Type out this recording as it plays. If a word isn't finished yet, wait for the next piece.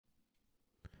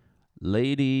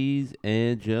Ladies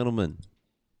and gentlemen,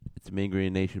 it's the Mean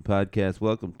Green Nation podcast.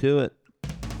 Welcome to it.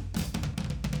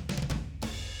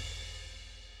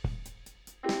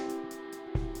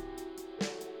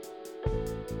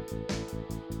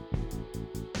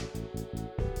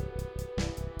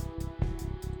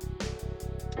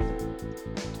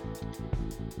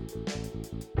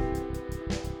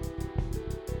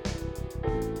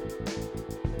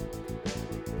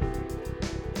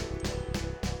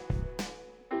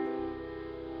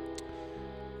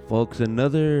 Folks,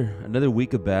 another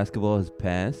week of basketball has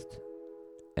passed,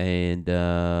 and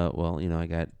I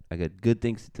got good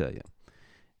things to tell you,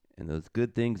 and those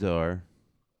good things are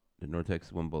that North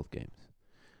Texas won both games.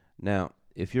 Now,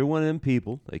 if you're one of them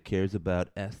people that cares about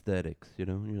aesthetics,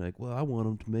 and you're like, well, I want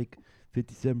them to make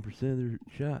 57% of their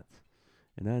shots,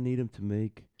 and I need them to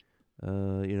make,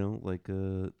 hold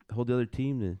the other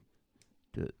team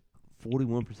to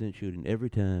 41% shooting every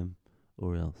time,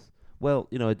 or else. Well,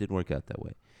 it didn't work out that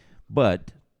way.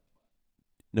 But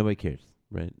nobody cares,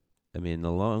 right? I mean,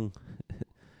 the long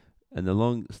and the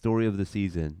long story of the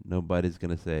season, nobody's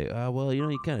gonna say, "Oh, well,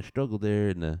 you kind of struggled there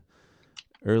in the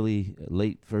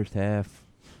late first half,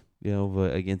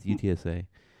 against UTSA."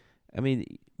 I mean,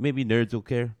 maybe nerds will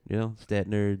care, stat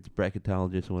nerds,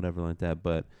 bracketologists, or whatever like that.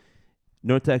 But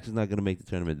North Texas is not gonna make the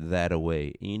tournament that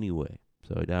away anyway.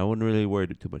 So I wouldn't really worry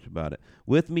too much about it.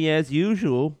 With me as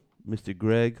usual, Mr.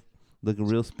 Greg. Looking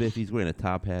real spiffy. He's wearing a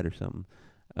top hat or something.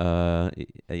 I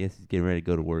guess he's getting ready to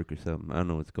go to work or something. I don't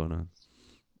know what's going on.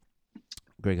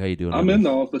 Greg, how you doing I'm in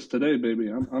the office today, baby.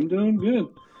 I'm doing good.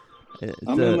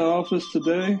 I'm in the office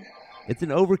today. It's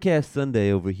an overcast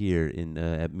Sunday over here in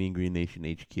at Mean Green Nation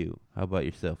HQ. How about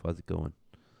yourself? How's it going?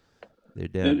 They're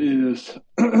down. It is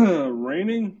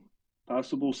raining,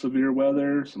 possible severe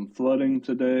weather, some flooding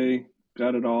today.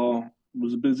 Got it all. It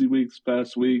was a busy week this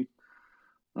past week.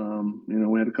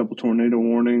 We had a couple tornado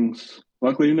warnings.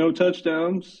 Luckily, no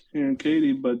touchdowns here in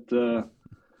Katy, but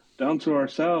down to our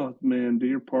south, man,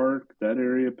 Deer Park, that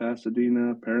area,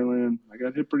 Pasadena, Pearland, I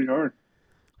got hit pretty hard.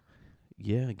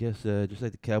 Yeah, I guess just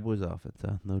like the Cowboys offense,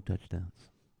 huh? No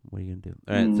touchdowns. What are you gonna do?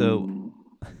 All right, so,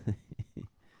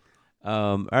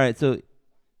 all right, so,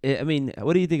 I mean,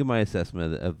 what do you think of my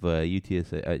assessment of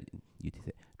UTSA,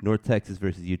 North Texas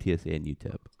versus UTSA and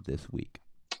UTEP this week?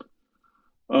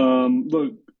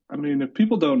 Look, I mean, if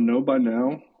people don't know by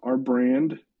now, our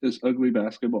brand is ugly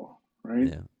basketball, right?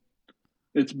 Yeah.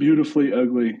 It's beautifully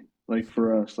ugly, like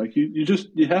for us. Like you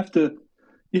have to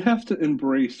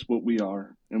embrace what we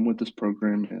are and what this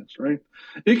program is, right?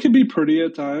 It can be pretty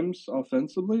at times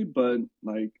offensively, but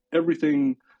like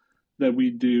everything that we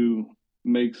do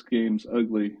makes games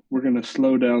ugly. We're gonna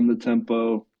slow down the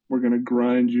tempo. We're gonna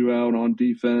grind you out on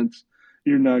defense.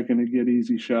 You're not gonna get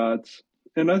easy shots.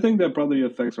 And I think that probably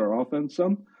affects our offense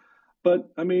some.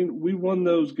 But I mean, we won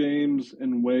those games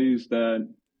in ways that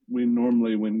we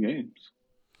normally win games.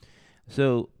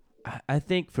 So I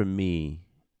think for me,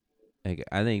 like,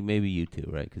 I think maybe you too,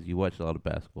 right? Because you watch a lot of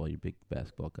basketball. You're a big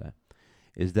basketball guy.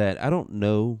 Is that I don't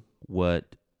know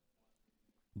what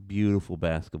beautiful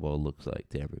basketball looks like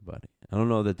to everybody. I don't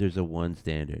know that there's a one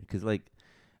standard. Because, like,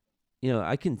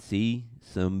 I can see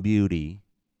some beauty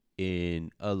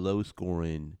in a low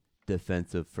scoring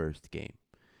defensive first game.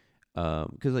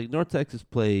 Because, like, North Texas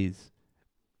plays,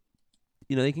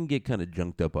 they can get kind of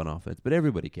junked up on offense, but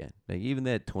everybody can. Like, even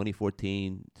that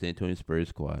 2014 San Antonio Spurs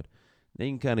squad, they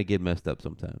can kind of get messed up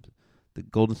sometimes. The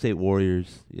Golden State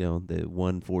Warriors, they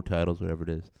won 4 titles, whatever it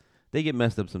is. They get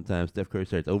messed up sometimes. Steph Curry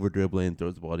starts over dribbling,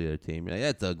 throws the ball to the other team. You're like,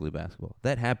 that's ugly basketball.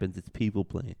 That happens. It's people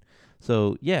playing.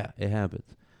 So, yeah, it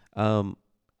happens.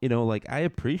 Like, I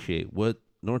appreciate what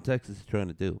North Texas is trying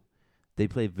to do. They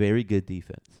play very good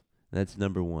defense. That's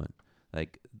number one.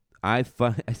 Like, I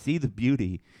see the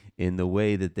beauty in the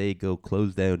way that they go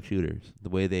close down shooters, the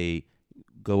way they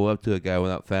go up to a guy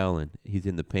without fouling. He's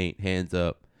in the paint, hands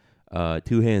up,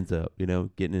 2 hands up,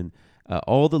 getting in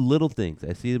all the little things.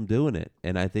 I see them doing it,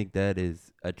 and I think that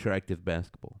is attractive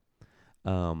basketball.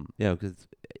 Because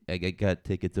I got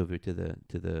tickets over to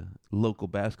the local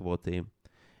basketball team,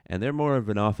 and they're more of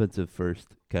an offensive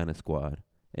first kind of squad,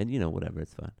 and whatever,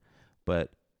 it's fun.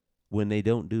 But when they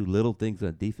don't do little things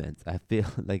on defense, I feel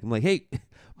like I'm like, hey,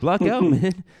 block out,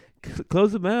 man.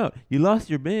 Close him out. You lost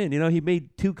your man. He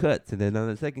made 2 cuts, and then on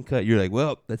the second cut, you're like,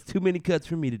 well, that's too many cuts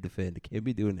for me to defend. I can't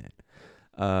be doing that.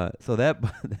 So that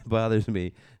bothers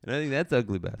me, and I think that's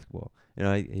ugly basketball.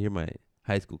 I hear my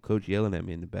high school coach yelling at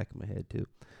me in the back of my head too.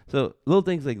 So little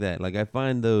things like that. Like, I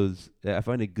find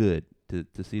it good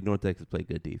to see North Texas play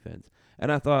good defense.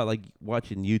 And I thought, like,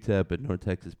 watching UTEP and North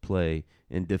Texas play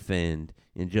and defend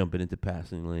and jumping into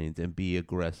passing lanes and be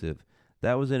aggressive,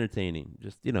 That was entertaining,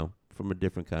 just from a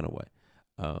different kind of way.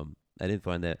 I didn't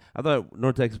find that. I thought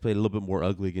North Texas played a little bit more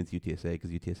ugly against UTSA because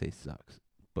UTSA sucks,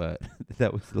 but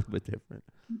that was a little bit different.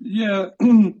 Yeah,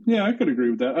 yeah, I could agree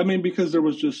with that. I mean, because there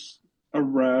was just a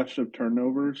rash of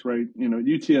turnovers, right?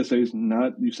 UTSA is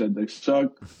not. You said they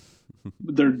suck.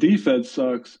 Their defense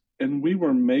sucks, and we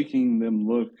were making them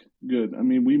look good. I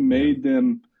mean, Yeah. we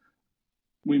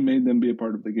made them be a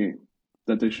part of the game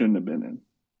that they shouldn't have been in.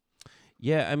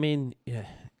 Yeah, I mean, yeah,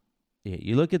 yeah.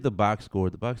 You look at the box score.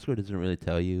 The box score doesn't really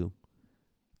tell you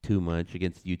too much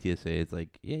against UTSA. It's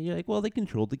like, yeah, you're like, well, they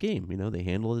controlled the game. They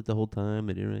handled it the whole time.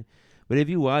 They didn't really. But if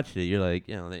you watched it, you're like,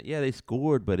 they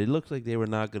scored, but it looks like they were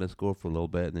not going to score for a little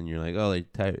bit. And then you're like, oh,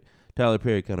 Tyler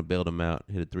Perry kind of bailed them out,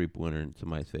 hit a 3-pointer in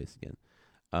somebody's face again.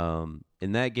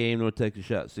 In that game, North Texas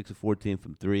shot 6 of 14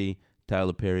 from three.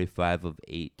 Tyler Perry 5 of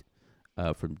 8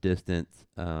 from distance.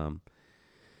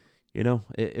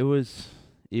 It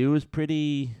was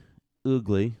pretty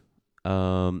ugly.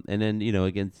 And then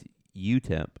against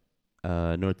UTEP,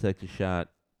 North Texas shot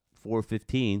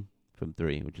 4-15 from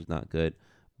three, which is not good.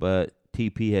 But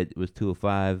TP was 2 of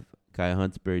 5. Kai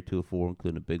Huntsberry 2 of 4,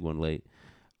 including a big one late.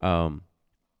 Um,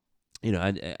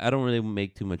 I don't really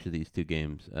make too much of these two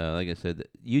games. Like I said,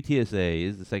 UTSA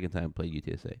is the second time I played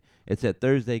UTSA. It's that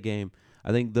Thursday game.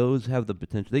 I think those have the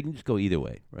potential. They can just go either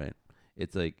way, right?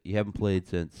 It's like you haven't played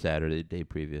since Saturday, the day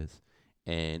previous,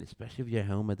 and especially if you're at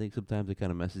home, I think sometimes it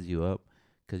kind of messes you up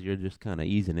because you're just kind of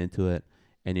easing into it,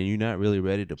 and then you're not really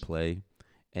ready to play,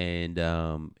 and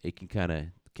it can kind of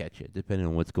catch you depending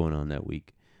on what's going on that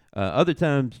week. Other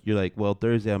times you're like, well,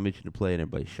 Thursday I'm itching to play and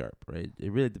everybody's sharp, right?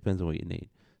 It really depends on what you need.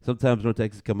 Sometimes North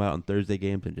Texas come out on Thursday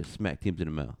games and just smack teams in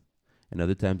the mouth, and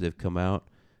other times they've come out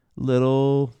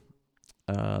little,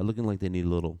 looking like they need a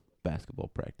little basketball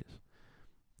practice.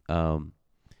 Um,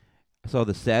 I saw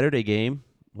the Saturday game.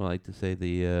 Well, I like to say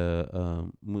the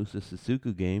Musa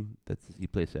Susuku game. That's he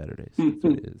plays Saturdays. That's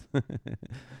what it is.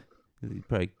 He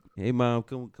probably, hey mom,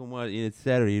 come on. It's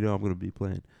Saturday. I'm going to be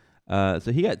playing.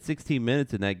 So he got 16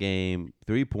 minutes in that game.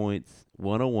 3 points,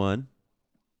 101.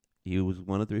 He was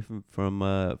 1 of 3 from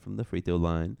the free throw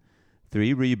line.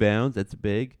 3 rebounds. That's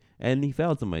big. And he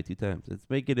fouled somebody 2 times. It's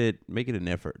make it an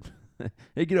effort.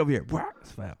 Hey, get over here.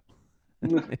 It's foul.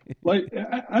 Like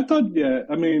I thought, yeah.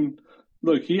 I mean,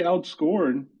 look, he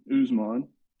outscored Usman,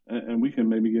 and we can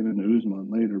maybe get into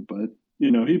Usman later. But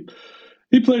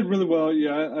he played really well.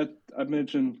 Yeah, I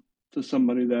mentioned to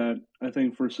somebody that I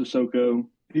think for Sissoko,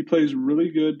 he plays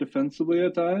really good defensively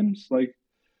at times. Like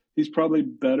he's probably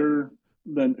better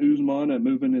than Usman at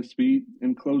moving his feet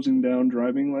and closing down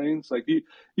driving lanes. Like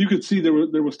you could see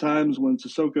there was times when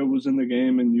Sissoko was in the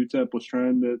game and UTEP was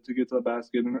trying to get to the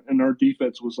basket, and our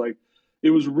defense was like it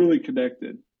was really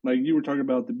connected. Like you were talking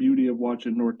about the beauty of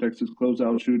watching North Texas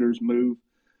closeout shooters move,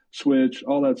 switch,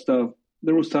 all that stuff.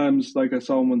 There was times like I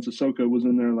saw when Sissoko was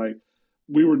in there, like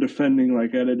we were defending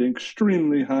like at an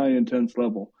extremely high intense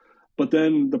level. But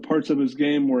then the parts of his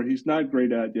game where he's not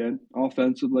great at yet,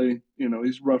 offensively,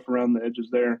 he's rough around the edges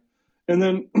there. And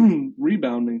then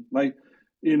rebounding, like,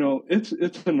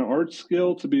 it's an art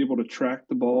skill to be able to track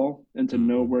the ball and to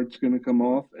know Mm-hmm. where it's going to come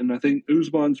off. And I think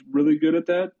Usman's really good at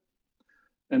that.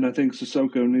 And I think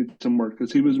Sissoko needs some work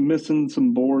because he was missing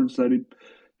some boards that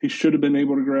he should have been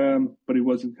able to grab, but he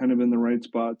wasn't kind of in the right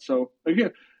spot. So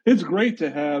again, it's great to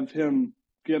have him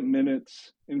get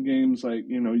minutes in games like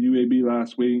UAB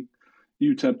last week,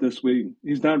 UTEP this week.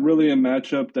 He's not really a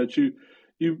matchup that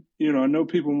I know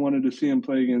people wanted to see him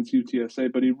play against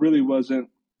UTSA, but he really wasn't.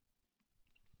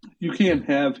 You can't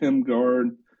have him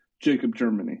guard Jacob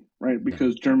Germany, right? No.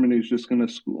 Because Germany's just going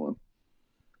to school him.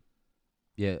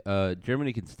 Yeah,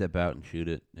 Germany can step out and shoot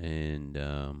it, and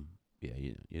yeah,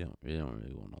 you don't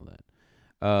really want all that.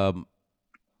 I'm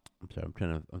sorry,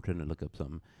 I'm trying to look up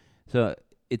something. So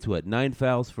it's what 9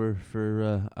 fouls for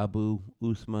Abu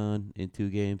Usman in 2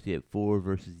 games. He had 4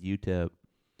 versus UTEP,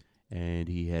 and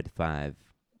he had 5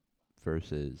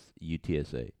 versus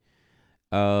UTSA.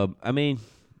 I mean,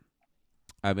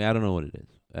 I don't know what it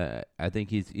is. I think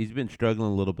he's been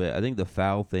struggling a little bit. I think the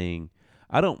foul thing.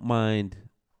 I don't mind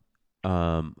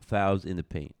fouls in the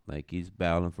paint. Like he's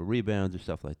battling for rebounds or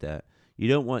stuff like that. You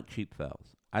don't want cheap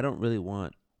fouls. I don't really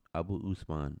want Abu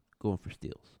Usman going for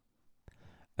steals.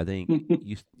 I think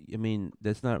I mean,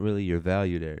 that's not really your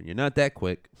value there. You're not that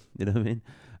quick. You know what I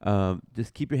mean?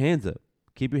 Just keep your hands up.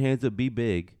 Keep your hands up. Be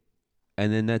big,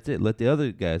 and then that's it. Let the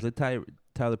other guys, let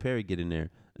Tyler Perry get in there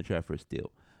and try for a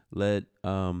steal. Let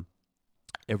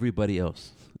everybody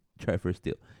else try for a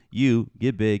steal. You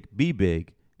be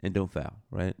big, and don't foul.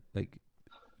 Right? Like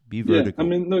be Yeah, I vertical.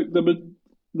 mean, look,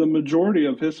 the majority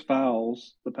of his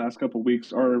fouls the past couple of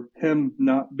weeks are him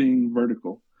not being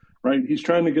vertical, right? He's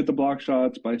trying to get the block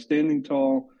shots by standing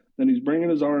tall. Then he's bringing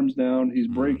his arms down. He's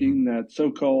Hmm. breaking that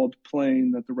so-called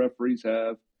plane that the referees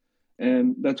have,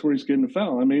 and that's where he's getting a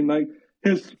foul. I mean, like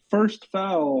his first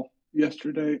foul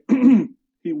yesterday,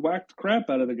 he whacked crap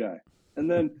out of the guy, and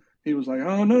then he was like,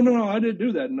 "Oh no, no, no, I didn't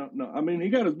do that." No, no. I mean, he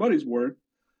got his buddy's word,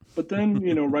 but then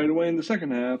right away in the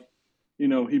second half,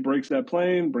 he breaks that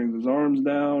plane, brings his arms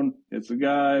down, hits the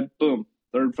guy, boom,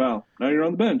 third foul. Now you're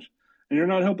on the bench, and you're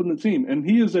not helping the team. And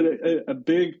he is a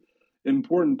big,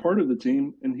 important part of the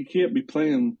team, and he can't be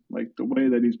playing like the way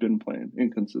that he's been playing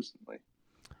inconsistently.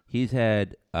 He's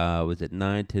had, was it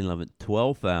 9, 10, 11,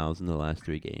 12 fouls in the last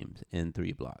 3 games and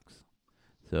 3 blocks.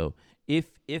 So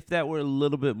if that were a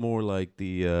little bit more like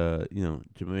the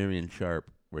Jamarian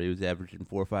Sharp, where he was averaging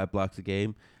 4 or 5 blocks a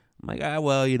game, I'm like,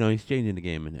 well, he's changing the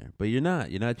game in there. But you're not.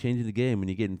 You're not changing the game when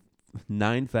you're getting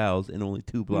 9 fouls and only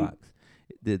 2 blocks.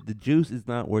 The juice is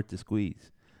not worth the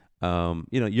squeeze.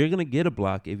 You're gonna get a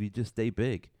block if you just stay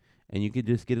big, and you can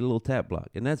just get a little tap block,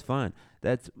 and that's fine.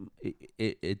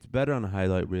 It's better on a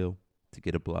highlight reel to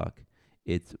get a block.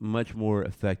 It's much more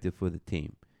effective for the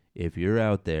team if you're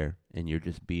out there and you're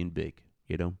just being big.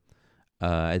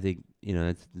 I think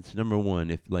it's number one.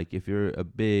 If you're a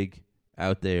big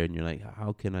out there and you're like,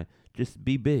 how can I just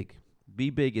be big? Be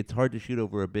big. It's hard to shoot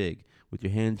over a big with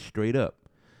your hands straight up.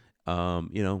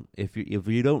 If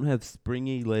you don't have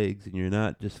springy legs and you're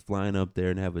not just flying up there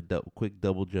and have a quick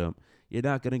double jump, you're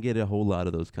not gonna get a whole lot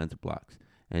of those kinds of blocks,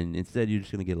 and instead you're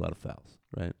just gonna get a lot of fouls,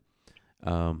 right?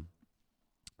 Um,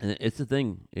 and it's the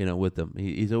thing, with him.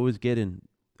 He's always getting.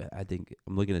 I think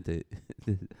I'm looking at the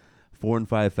 4 and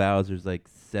 5 fouls. There's like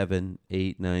 7,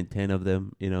 8, 9, 10 of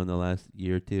them, in the last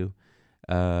year or two.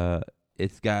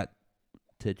 It's got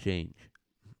to change,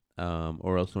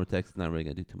 or else North Texas is not really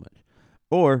gonna do too much.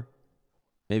 Or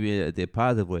maybe the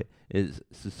positive way is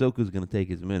Sissoko's going to take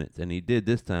his minutes, and he did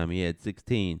this time. He had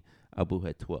 16. Abu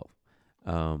had 12.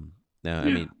 Now, I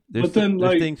Yeah, mean, but then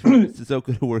there's like things for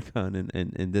Sissoko to work on,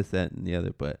 and this, that, and the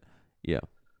other. But yeah,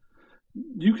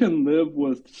 you can live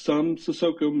with some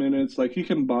Sissoko minutes. Like he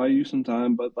can buy you some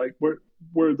time, but like where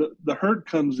the hurt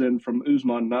comes in from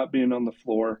Usman not being on the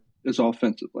floor is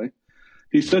offensively.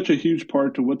 He's such a huge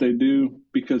part to what they do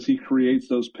because he creates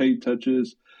those paid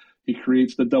touches. He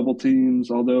creates the double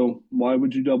teams. Although, why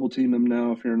would you double team him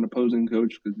now if you're an opposing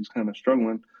coach because he's kind of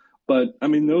struggling? But I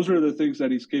mean, those are the things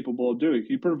that he's capable of doing.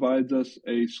 He provides us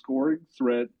a scoring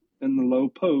threat in the low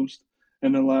post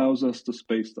and allows us to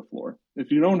space the floor. If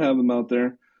you don't have him out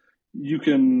there, you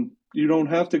don't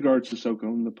have to guard Sissoko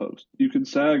in the post. You can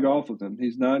sag off of him.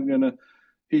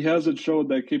 He hasn't showed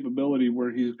that capability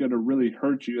where he's gonna really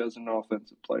hurt you as an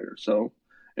offensive player. So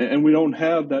and we don't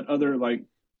have that other like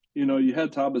you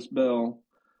had Thomas Bell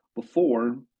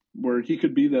before where he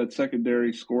could be that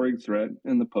secondary scoring threat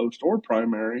in the post or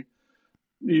primary.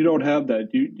 You don't have that.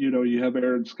 You have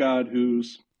Aaron Scott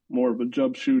who's more of a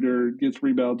jump shooter, gets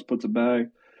rebounds, puts it back.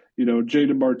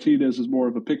 Jaden Martinez is more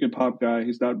of a pick and pop guy.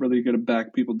 He's not really going to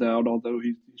back people down, although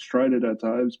he's tried it at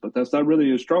times, but that's not really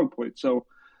his strong point. So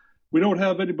we don't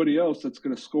have anybody else that's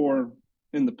going to score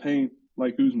in the paint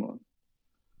like Usman.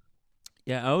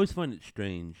 yeah. I always find it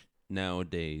strange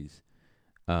nowadays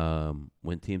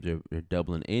when teams are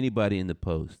doubling anybody in the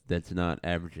post that's not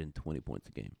averaging 20 points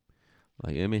a game.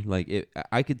 Like I mean, like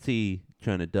I could see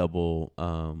trying to double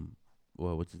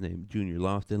what's his name, Junior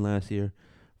Lofton last year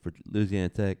for Louisiana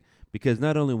Tech, because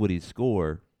not only would he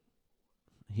score,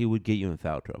 he would get you in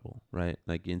foul trouble, right?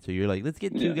 Like, and so you're like, let's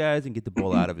get two Yeah. guys and get the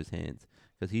ball out of his hands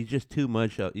because he's just too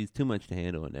much. He's too much to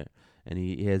handle in there, and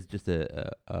he has just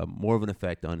a more of an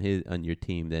effect on your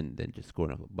team than just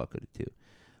scoring a bucket or two.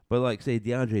 But like say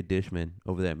DeAndre Dishman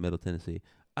over there at Middle Tennessee,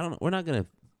 I don't know. We're not gonna.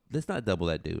 Let's not double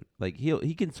that dude. Like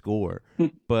he can score,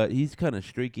 but he's kind of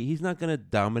streaky. He's not gonna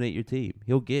dominate your team.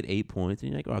 He'll get 8 points,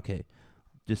 and you're like, okay,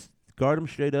 just guard him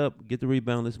straight up, get the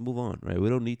rebound, let's move on. Right? We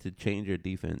don't need to change our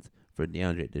defense for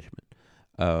DeAndre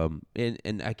Dishman.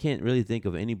 And I can't really think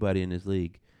of anybody in this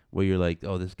league where you're like,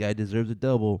 oh, this guy deserves a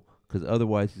double because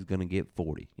otherwise he's gonna get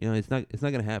 40. It's not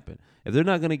gonna happen. If they're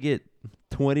not gonna get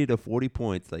 20 to 40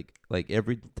 points like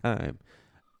every time,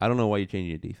 I don't know why you're changing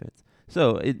your defense.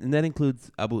 So and that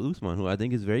includes Abu Usman, who I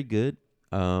think is very good.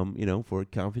 For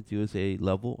Conference USA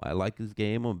level, I like his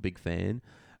game. I'm a big fan.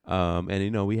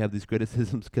 And we have these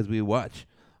criticisms because we watch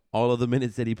all of the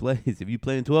minutes that he plays. If you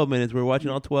play in 12 minutes, we're watching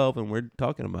all 12 and we're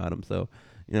talking about him. So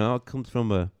it comes from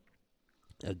a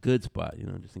good spot.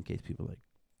 Just in case people like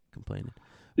complaining.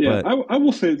 Yeah, But I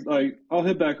will say like I'll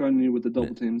hit back on you with the yeah,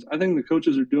 double teams. I think the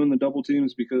coaches are doing the double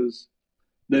teams because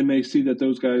they may see that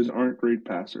those guys aren't great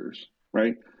passers.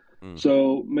 right? Mm.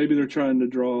 So maybe they're trying to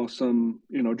draw some,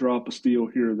 drop a steal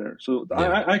here or there. So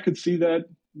Yeah. I could see that,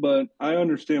 but I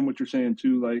understand what you're saying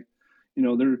too. Like,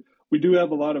 there we do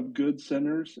have a lot of good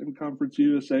centers in Conference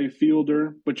USA,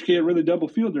 Fielder, but you can't really double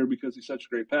Fielder because he's such a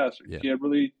great passer. You Yeah. can't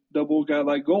really double a guy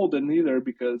like Golden either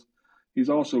because he's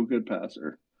also a good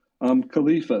passer.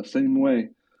 Khalifa, same way.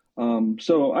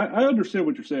 So I understand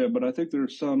what you're saying, but I think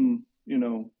there's some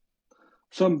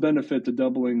benefit to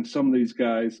doubling some of these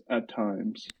guys at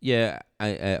times. Yeah,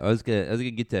 I was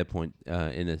gonna get to that point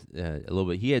in a little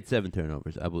bit. He had 7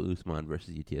 turnovers, Abu Usman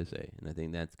versus UTSA, and I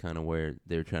think that's kind of where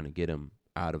they're trying to get him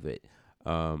out of it.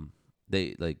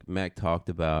 They like Mac talked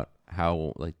about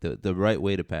how like the right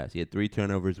way to pass. He had 3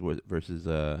 turnovers versus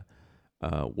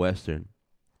Western,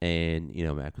 and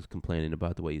Mac was complaining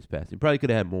about the way he's passing. He probably could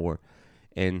have had more,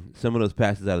 and some of those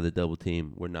passes out of the double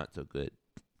team were not so good.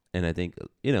 And I think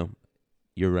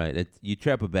you're right. You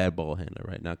trap a bad ball handler,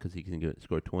 right? Not because he can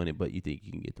score 20, but you think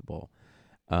you can get the ball.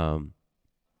 Um,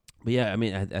 but yeah, I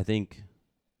mean, I think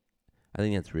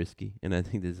that's risky, and I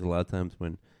think there's a lot of times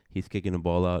when he's kicking the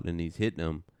ball out and he's hitting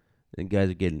them, and guys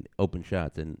are getting open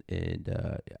shots, and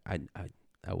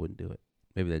I wouldn't do it.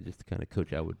 Maybe that's just the kind of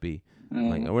coach I would be.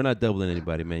 Like, we're not doubling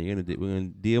anybody, man. We're gonna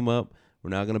D him up. We're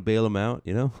not gonna bail him out.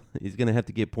 He's gonna have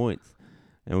to get points,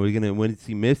 and we're gonna when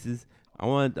he misses. I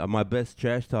want my best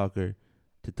trash talker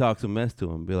to talk some mess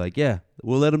to him. Be like, yeah,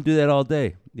 we'll let him do that all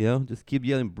day. Just keep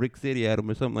yelling Brick City at him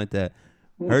or something like that.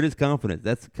 Hurt his confidence.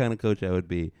 That's the kind of coach I would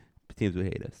be. Teams would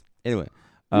hate us. Anyway.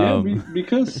 Yeah,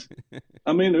 because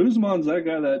I mean, Usman's that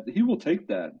guy that he will take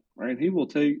that, right? He will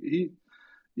take he.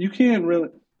 You can't really.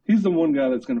 He's the one guy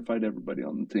that's going to fight everybody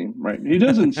on the team, right? He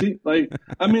doesn't seem like.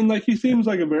 I mean, like he seems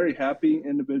like a very happy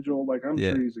individual. Like I'm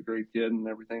Yeah. sure he's a great kid and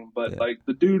everything, but Yeah. like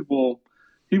the dude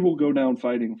he will go down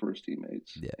fighting for his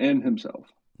teammates Yeah. and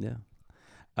himself. Yeah.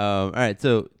 All right.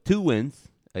 So 2 wins.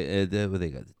 What they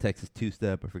got? The Texas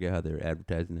two-step. I forget how they were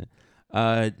advertising it.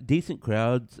 Decent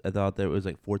crowds. I thought there was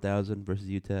like 4,000 versus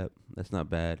UTEP. That's not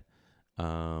bad.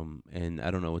 And I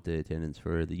don't know what the attendance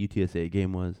for the UTSA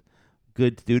game was.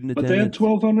 Good student But they had attendance.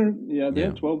 1,200. Yeah, they Yeah.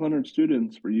 had 1,200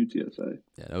 students for UTSA.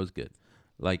 Yeah, that was good.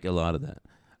 Like a lot of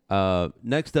that.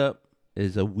 Next up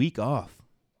is a week off.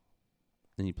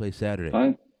 Then you play Saturday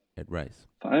Fine. at Rice.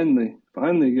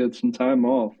 Finally get some time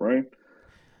off, right?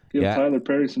 Give Yeah. Tyler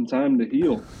Perry some time to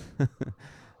heal.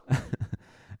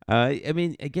 I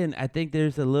mean, again, I think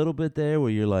there's a little bit there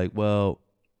where you're like, well,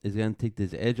 is he gonna take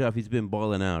this edge off? He's been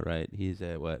balling out, right? He's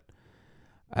at what?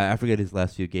 I forget his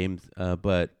last few games,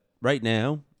 but right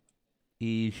now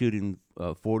he's shooting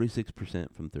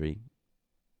 46% from three,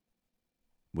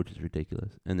 which is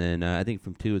ridiculous. And then I think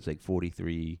from two it's like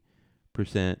 43%.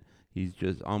 He's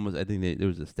just almost. I think there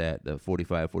was a stat,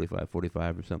 45, 45,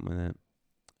 45 or something like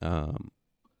that.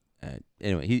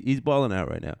 Anyway, he's balling out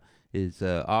right now. His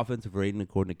offensive rating,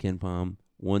 according to KenPom,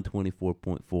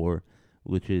 124.4,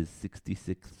 which is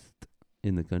 66th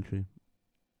in the country.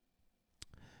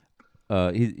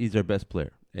 He's our best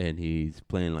player, and he's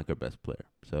playing like our best player.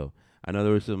 So I know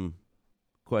there was some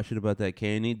question about that.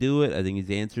 Can he do it? I think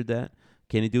he's answered that.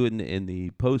 Can he do it in the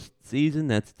postseason?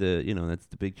 That's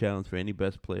the big challenge for any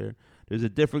best player. There's a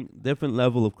different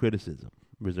level of criticism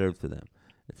reserved for them.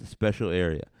 It's a special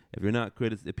area. If you're not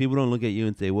if people don't look at you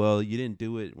and say, "Well, you didn't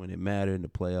do it when it mattered in the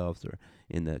playoffs or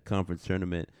in the conference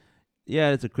tournament,"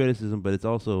 yeah, it's a criticism, but it's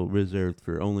also reserved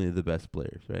for only the best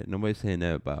players, right? Nobody's saying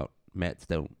that about Matt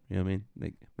Stone. You know what I mean?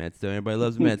 Like Matt Stone, everybody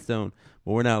loves Matt Stone,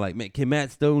 but we're not like, man, can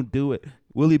Matt Stone do it?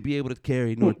 Will he be able to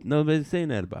carry? Nobody's saying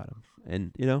that about him.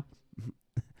 And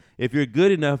if you're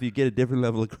good enough, you get a different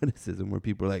level of criticism where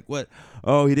people are like, "What?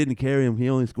 Oh, he didn't carry him. He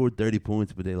only scored 30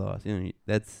 points, but they lost."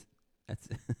 That's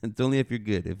it's only if you're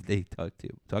good. If they talk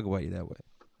about you that way.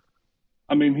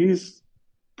 I mean, he's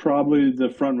probably the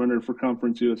front runner for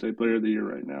Conference USA Player of the Year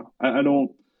right now. I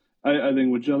don't. I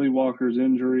think with Jelly Walker's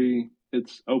injury,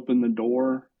 it's opened the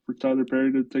door for Tyler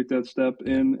Perry to take that step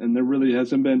in, and there really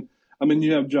hasn't been. I mean,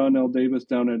 you have John L. Davis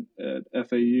down at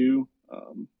FAU,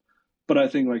 but I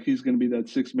think like he's going to be that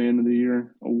Sixth Man of the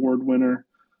Year award winner.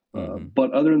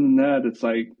 But other than that, it's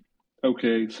like,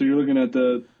 okay, so you're looking at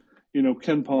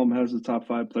KenPom has the top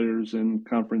 5 players in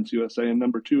Conference USA, and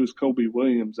number 2 is Kobe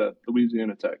Williams at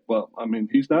Louisiana Tech. Well, I mean,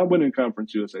 he's not winning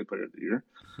Conference USA Player of the Year.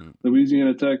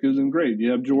 Louisiana Tech isn't great.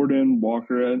 You have Jordan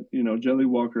Walker at, Jelly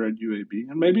Walker at UAB,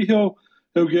 and maybe he'll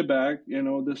get back,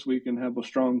 this week and have a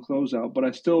strong closeout. But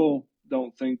I still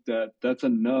don't think that that's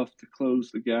enough to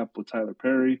close the gap with Tyler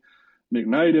Perry.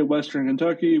 McKnight at Western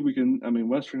Kentucky.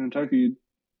 Western Kentucky,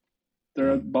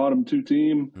 they're at bottom 2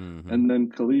 team, and then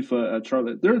Khalifa at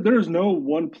Charlotte. There's no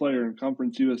one player in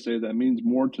Conference USA that means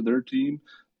more to their team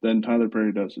than Tyler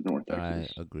Perry does at North I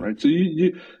Texas, agree. right? So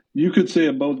you could say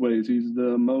it both ways. He's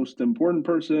the most important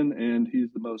person, and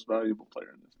he's the most valuable player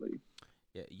in this league.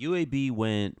 Yeah, UAB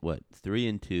went what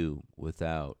 3-2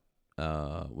 without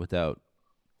their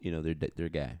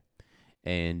guy,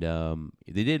 and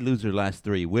they did lose their last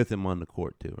three with him on the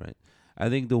court too, right? I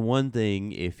think the one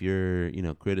thing, if you're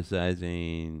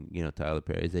criticizing Tyler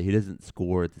Perry, is that he doesn't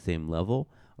score at the same level.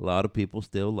 A lot of people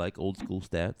still like old school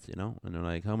stats, and they're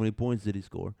like, how many points did he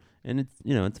score? And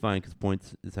it's fine because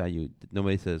points is how you.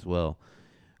 Nobody says, well,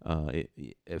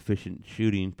 efficient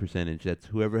shooting percentage. That's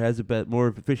whoever has a more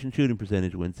efficient shooting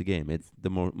percentage wins the game. It's the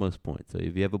most points. So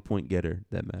if you have a point getter,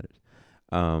 that matters.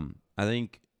 I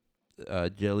think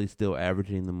Jelly's still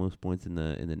averaging the most points in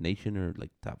the nation, or like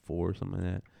top four or something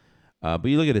like that. But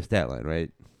you look at his stat line,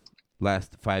 right?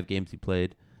 Last 5 games he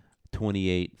played,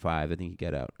 28-5. I think he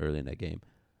got out early in that game.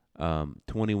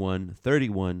 21,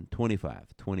 31,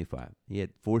 25, 25. He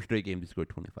had 4 straight games he scored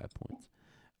 25 points.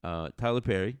 Tyler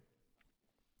Perry,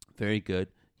 very good.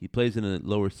 He plays in a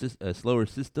slower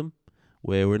system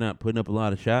where we're not putting up a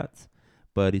lot of shots,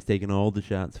 but he's taking all the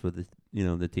shots for the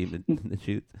team that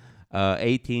shoots.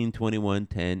 18, 21,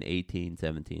 10, 18,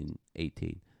 17,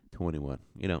 18, 21.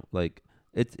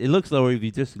 It looks lower if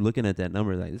you're just looking at that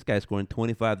number. Like, this guy's scoring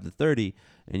 25 to 30,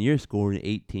 and you're scoring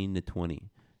 18 to 20.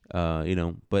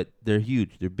 But they're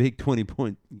huge. They're big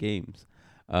 20-point games.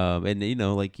 And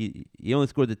like he only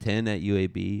scored the 10 at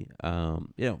UAB.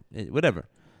 Whatever.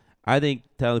 I think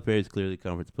Tyler Perry is clearly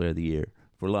Conference Player of the Year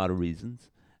for a lot of reasons.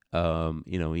 He,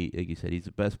 like you said, he's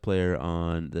the best player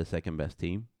on the second best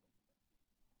team,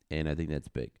 and I think that's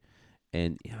big.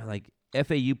 And like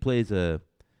FAU plays a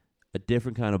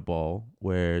different kind of ball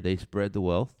where they spread the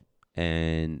wealth,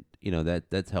 and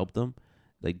that's helped them.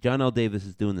 Like, John L. Davis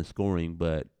is doing the scoring,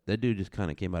 but that dude just kind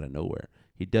of came out of nowhere.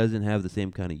 He doesn't have the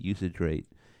same kind of usage rate.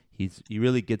 He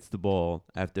really gets the ball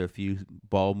after a few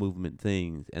ball movement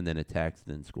things, and then attacks,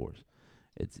 and then scores.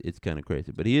 It's kind of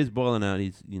crazy, but he is balling out.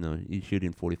 He's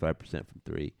shooting 45% from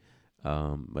three.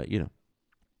 But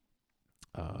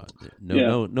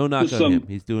no knock on him.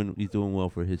 He's doing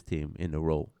well for his team in the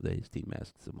role that his team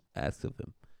asks of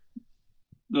him.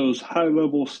 Those high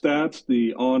level stats,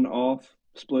 the on off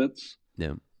splits.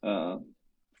 Yeah.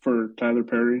 For Tyler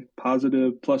Perry,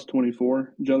 positive plus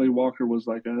 24. Jelly Walker was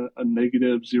like a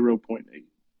negative 0.8.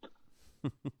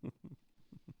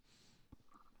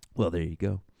 Well, there you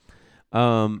go.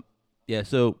 Yeah.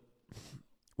 So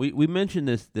we mentioned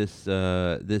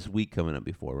this week coming up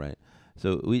before, right?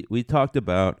 So we talked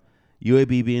about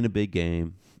UAB being a big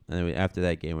game, and then after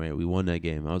that game, right, we won that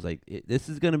game. I was like, this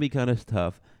is going to be kind of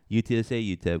tough.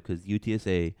 UTSA, UTEP, because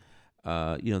UTSA,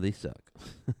 they suck.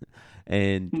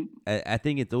 And I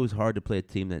think it's always hard to play a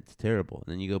team that's terrible.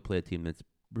 And then you go play a team that's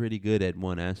pretty good at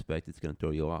one aspect, it's going to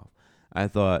throw you off. I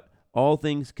thought, all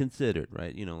things considered,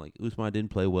 right? Like Usman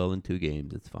didn't play well in 2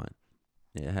 games. It's fine.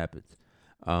 It happens.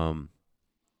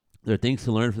 There are things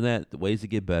to learn from that, the ways to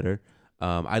get better.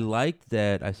 I liked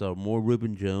that I saw more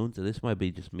Reuben Jones, and this might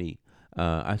be just me.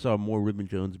 I saw more Reuben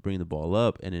Jones bring the ball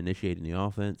up and initiating the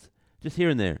offense, just here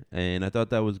and there. And I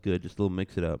thought that was good, just a little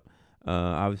mix it up.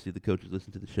 Obviously, the coaches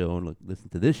listen to the show and listen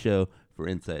to this show for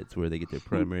insights where they get their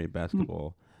primary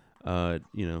basketball,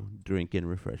 drink and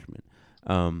refreshment.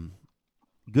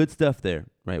 Good stuff there,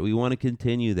 right? We want to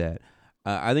continue that.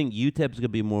 I think UTEP is going to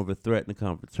be more of a threat in the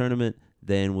conference tournament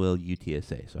than will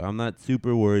UTSA. So I'm not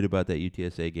super worried about that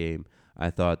UTSA game. I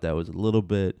thought that was a little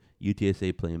bit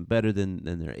UTSA playing better than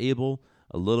they're able.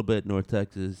 A little bit North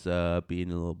Texas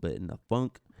being a little bit in the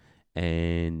funk,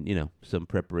 and some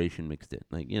preparation mixed in.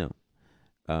 Like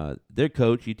their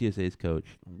coach, UTSA's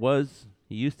coach,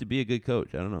 he used to be a good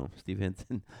coach. I don't know, Steve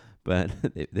Henson, but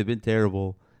they've been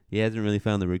terrible. He hasn't really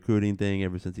found the recruiting thing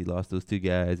ever since he lost those 2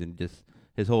 guys, and just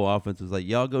his whole offense was like,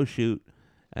 y'all go shoot,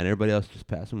 and everybody else just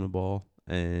pass him the ball,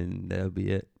 and that'll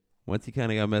be it. Once he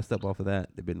kind of got messed up off of that,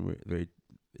 it's been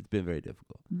very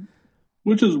difficult.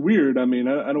 Which is weird. I mean,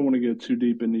 I don't want to get too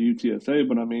deep into UTSA,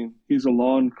 but I mean, he's a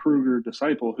Lon Kruger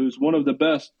disciple who's one of the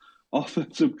best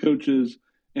offensive coaches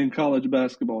in college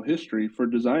basketball history for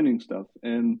designing stuff.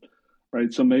 And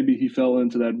right, so maybe he fell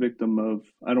into that victim of,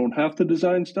 I don't have to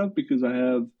design stuff because I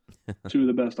have 2 of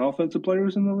the best offensive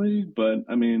players in the league. But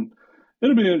I mean,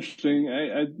 it'll be interesting.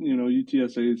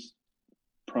 UTSA's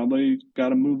probably got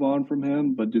to move on from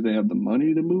him, but do they have the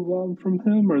money to move on from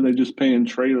him, or are they just paying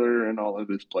Traylor and all of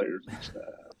his players and staff?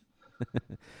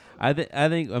 I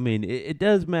think. I mean, it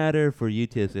does matter for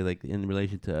UTSA, like in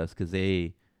relation to us, because they're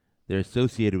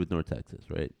associated with North Texas,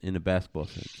 right, in a basketball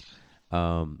sense,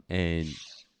 and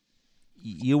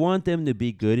you want them to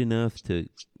be good enough to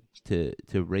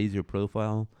raise your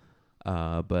profile,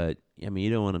 but I mean, you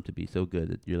don't want them to be so good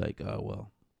that you're like, oh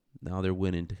well, now they're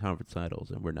winning to conference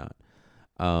titles and we're not.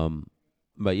 Um,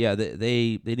 but yeah,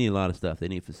 they need a lot of stuff. They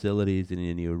need facilities. They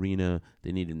need a new arena.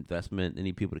 They need investment. They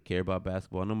need people to care about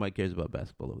basketball. Nobody cares about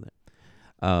basketball over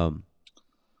there.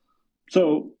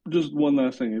 So, just one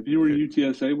last thing: if you were Sure.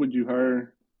 UTSA, would you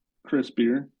hire Chris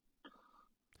Beer?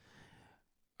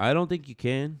 I don't think you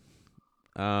can.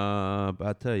 But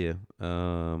I'll tell you.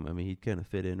 I mean, he kind of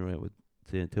fit in right with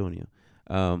San Antonio.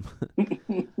 Um,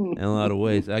 in a lot of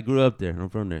ways. I grew up there. I'm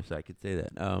from there, so I could say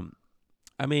that.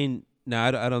 I mean, no,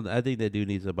 I don't. I think that dude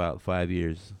needs about 5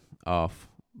 years off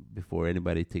before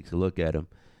anybody takes a look at him.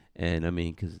 And I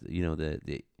mean, because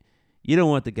the you don't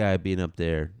want the guy being up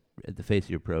there at the face of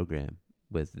your program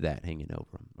with that hanging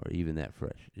over him, or even that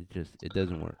fresh. It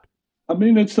doesn't work. I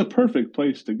mean, it's the perfect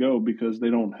place to go because they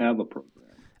don't have a program.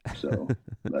 So,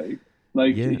 like,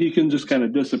 Yeah, he can just kind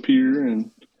of disappear,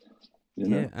 and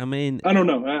yeah. I mean, I don't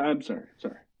know. I'm sorry.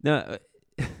 Sorry. no,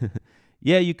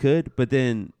 yeah, you could, but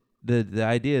then the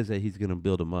idea is that he's gonna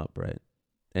build him up, right?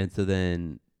 And so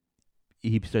then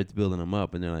he starts building them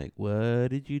up, and they're like, "What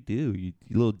did you do? You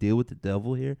little deal with the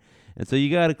devil here." And so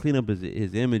you got to clean up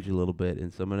his image a little bit,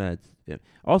 and some of that's. Yeah.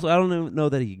 Also, I don't even know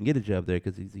that he can get a job there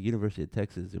because he's a University of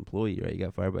Texas employee, right? He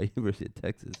got fired by University of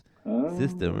Texas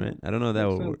system, right? I don't know if that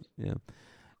Makes would work. sense. Yeah,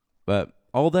 but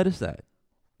all that aside,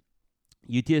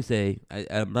 UTSA,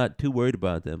 I'm not too worried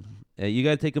about them. You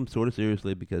got to take them sort of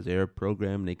seriously because they're a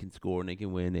program. They can score and they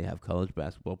can win. They have college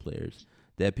basketball players.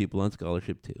 They have people on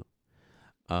scholarship too.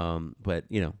 But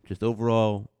just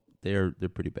overall, they're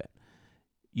pretty bad.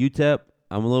 UTEP,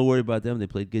 I'm a little worried about them. They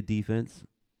played good defense,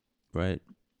 right?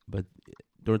 But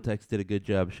Dortex did a good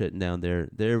job shutting down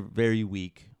their very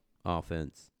weak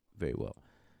offense very well.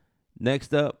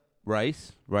 Next up,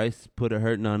 Rice. Rice put a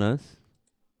hurting on us,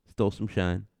 stole some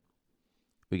shine.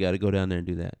 We got to go down there and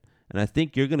do that. And I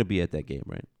think you're going to be at that game,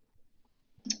 right?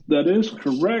 That is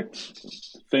correct.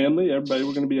 Family, everybody,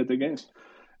 we're going to be at the game.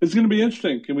 It's going to be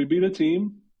interesting. Can we beat a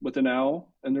team with an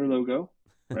owl and their logo?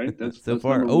 Right. So That's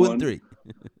far, number 0 and one. 3.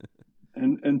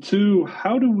 And two,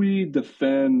 how do we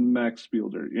defend Max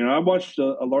Fielder? I watched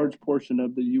a large portion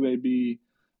of the UAB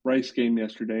Rice game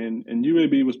yesterday, and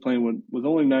UAB was playing with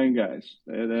only 9 guys.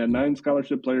 They had 9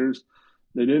 scholarship players.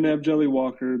 They didn't have Jelly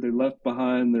Walker. They left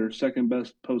behind their second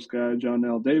best post guy, John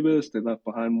L. Davis. They left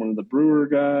behind one of the Brewer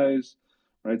guys.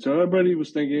 Right. So everybody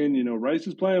was thinking, Rice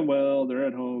is playing well. They're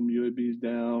at home. UAB's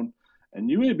down. And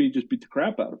UAB just beat the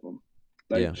crap out of them.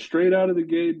 Yeah. Like straight out of the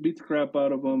gate, beat the crap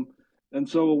out of them. And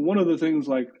so one of the things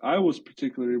like I was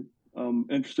particularly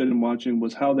interested in watching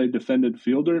was how they defended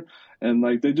Fielder, and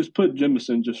like they just put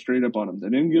Jemison just straight up on him. They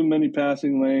didn't give him any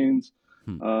passing lanes,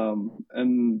 Hmm.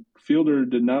 and Fielder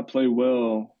did not play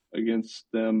well against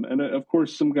them. And of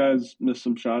course, some guys missed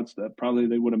some shots that probably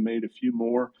they would have made a few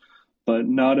more, but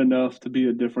not enough to be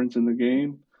a difference in the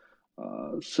game.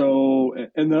 And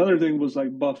the other thing was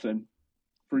like Buffin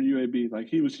for UAB. Like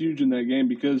he was huge in that game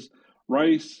because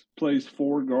Rice plays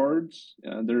 4 guards.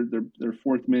 Their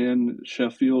fourth man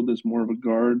Sheffield is more of a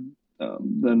guard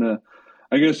than a.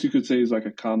 I guess you could say he's like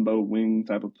a combo wing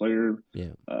type of player.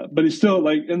 Yeah. But he's still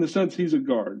like in the sense he's a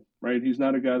guard, right? He's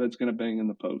not a guy that's going to bang in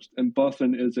the post. And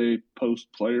Buffin is a post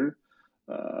player,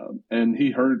 and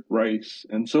he hurt Rice.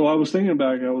 And so I was thinking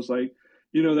back, I was like,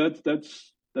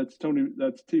 that's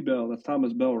T Bell, that's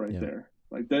Thomas Bell right Yeah. there.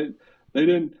 Like that, they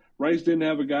didn't. Rice didn't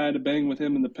have a guy to bang with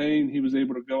him in the paint. He was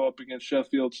able to go up against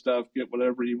Sheffield stuff, get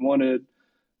whatever he wanted.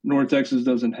 North Texas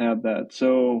doesn't have that.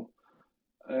 So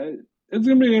it's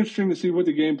going to be interesting to see what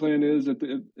the game plan is,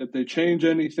 if they change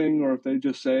anything or if they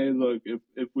just say, look,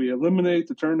 if we eliminate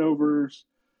the turnovers,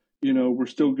 we're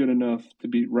still good enough to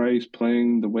beat Rice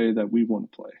playing the way that we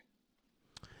want to play.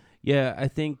 Yeah, I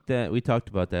think that we talked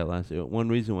about that last year. One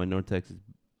reason why North Texas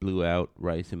blew out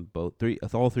Rice in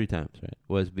all 3 times, right,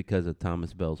 was because of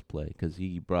Thomas Bell's play. Because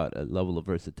he brought a level of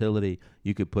versatility.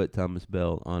 You could put Thomas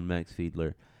Bell on Max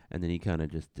Fiedler, and then he kind of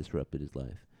just disrupted his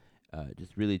life.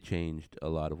 Just really changed a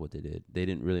lot of what they did. They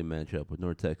didn't really match up with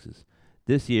North Texas.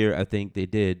 This year, I think they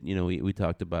did. We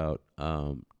talked about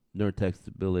North Texas'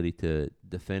 ability to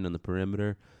defend on the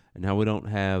perimeter and how we don't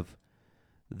have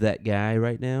that guy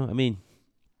right now. I mean,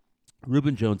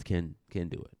 Reuben Jones can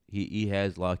do it. He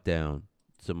has locked down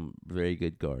some very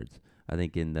good guards. I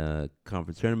think in the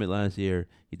conference tournament last year,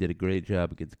 he did a great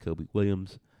job against Kobe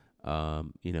Williams.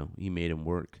 He made him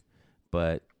work.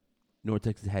 But North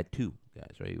Texas had 2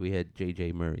 guys, right? We had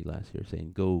J.J. Murray last year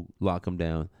saying, go lock him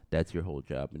down. That's your whole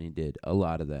job. And he did a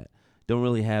lot of that. Don't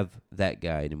really have that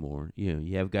guy anymore.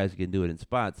 You have guys who can do it in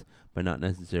spots, but not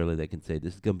necessarily that can say,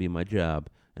 this is going to be my job,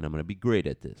 and I'm going to be great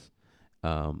at this.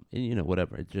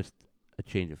 Whatever. a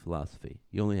change of philosophy.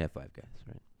 You only have 5 guys,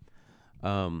 right?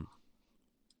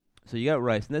 So you got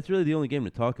Rice, and that's really the only game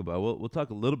to talk about. We'll talk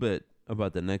a little bit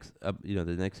about the next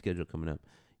the next schedule coming up.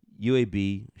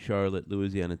 UAB, Charlotte,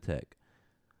 Louisiana Tech.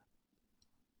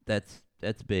 That's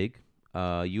big.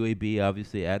 UAB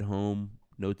obviously at home.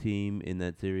 No team in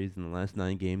that series in the last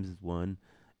 9 games has won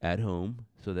at home,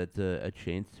 so that's a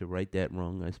chance to right that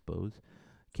wrong, I suppose.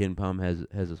 Ken Palm has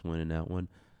us winning that one.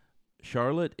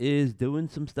 Charlotte is doing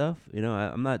some stuff.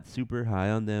 I'm not super high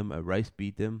on them. Rice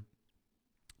beat them.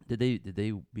 Did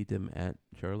they beat them at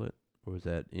Charlotte, or was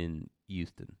that in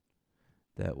Houston?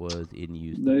 That was in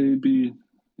Houston.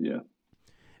 Yeah.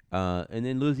 And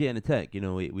then Louisiana Tech.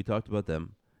 We talked about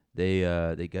them. They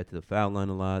got to the foul line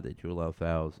a lot. They drew a lot of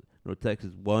fouls. North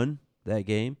Texas won that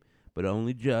game, but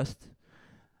only just.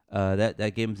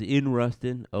 That game's in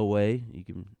Ruston away. You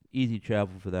can easy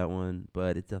travel for that one,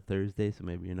 but it's a Thursday, so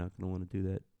maybe you're not going to want to do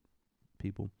that,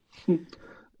 people.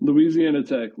 Louisiana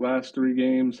Tech, last 3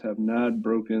 games have not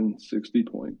broken 60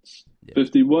 points. Yeah.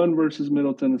 51 versus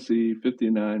Middle Tennessee,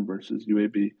 59 versus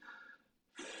UAB.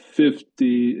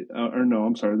 50, or no,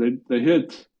 I'm sorry, they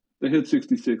hit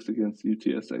 66 against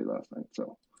UTSA last night.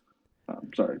 So,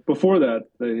 I'm sorry. Before that,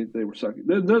 they were sucking.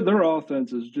 Their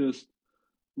offense is just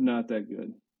not that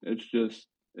good. It's just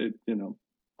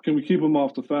can we keep them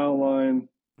off the foul line?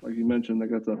 Like you mentioned, they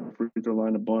got the free throw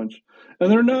line a bunch.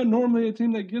 And they're not normally a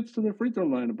team that gets to the free throw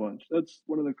line a bunch. That's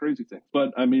one of the crazy things.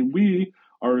 But, I mean, we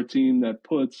are a team that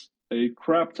puts a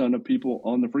crap ton of people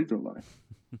on the free throw line.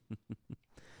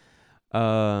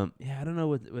 I don't know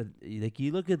what like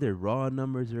you look at their raw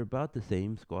numbers, they're about the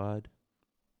same squad.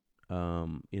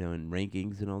 In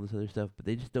rankings and all this other stuff, but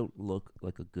they just don't look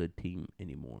like a good team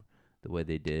anymore the way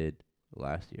they did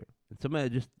last year. And somebody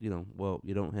just, you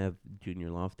don't have Junior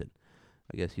Lofton.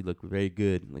 I guess you look very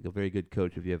good, like a very good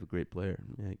coach if you have a great player.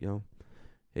 Yeah,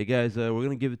 hey guys, we're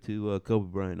gonna give it to Kobe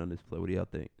Bryant on this play. What do y'all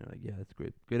think? They're like, yeah, that's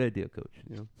great idea,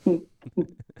 coach.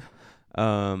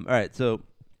 All right, so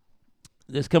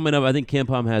this coming up, I think Ken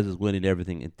Palm has us winning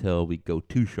everything until we go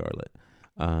to Charlotte,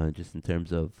 just in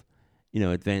terms of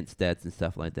advanced stats and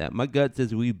stuff like that. My gut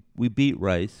says we beat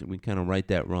Rice and we kind of right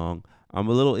that wrong. I'm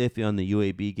a little iffy on the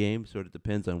UAB game. Sort of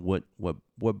depends on what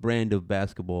brand of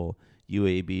basketball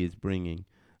UAB is bringing.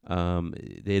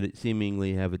 They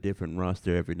seemingly have a different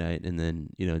roster every night, and then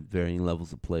varying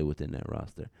levels of play within that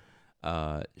roster.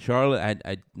 Charlotte,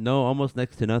 I know almost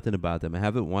next to nothing about them. I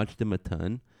haven't watched them a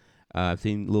ton. I've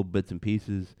seen little bits and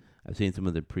pieces. I've seen some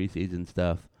of their preseason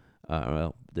stuff,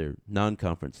 their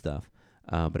non-conference stuff,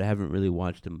 but I haven't really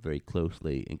watched them very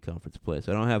closely in conference play.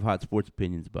 So I don't have hot sports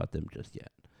opinions about them just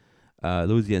yet.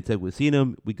 Louisiana Tech, we've seen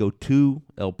them. We go to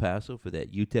El Paso for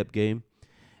that UTEP game.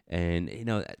 And,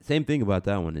 same thing about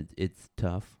that one. It's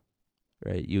tough,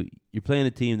 right? You're playing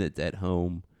a team that's at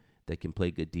home that can play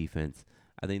good defense.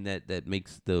 I think that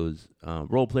makes those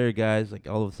role player guys, like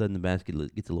all of a sudden the basket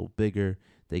gets a little bigger.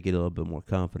 They get a little bit more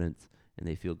confidence, and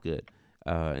they feel good.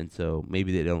 And so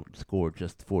maybe they don't score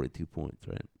just 42 points,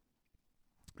 right?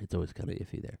 It's always kind of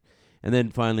iffy there. And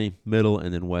then finally, Middle,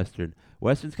 and then Western.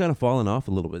 Western's kind of fallen off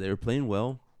a little bit. They were playing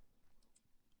well,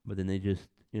 but then they just,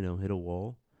 hit a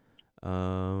wall.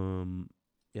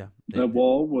 Yeah. That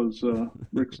wall was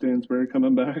Rick Stansbury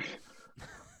coming back.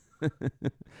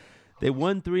 They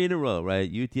won 3 in a row,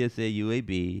 right? UTSA,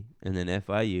 UAB, and then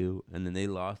FIU, and then they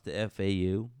lost to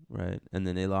FAU, right? And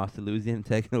then they lost to Louisiana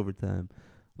Tech in overtime,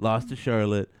 lost to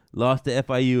Charlotte, lost to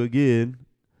FIU again,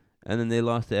 and then they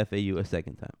lost to FAU a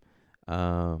second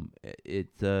time.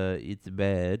 It's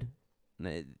bad.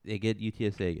 They get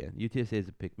UTSA again. UTSA is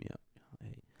a pick me up.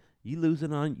 Hey, you're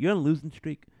on a losing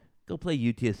streak. Go play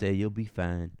UTSA. You'll be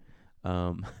fine.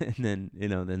 And then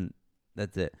then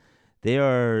that's it. They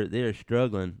are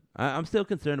struggling. I'm still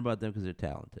concerned about them because they're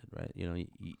talented, right?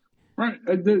 Right.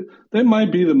 They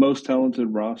might be the most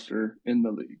talented roster in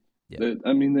the league. Yeah.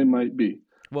 They might be.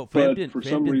 Well, Frampton's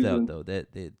some reason, out though.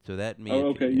 So that means. Oh,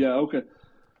 okay. Yeah. Okay.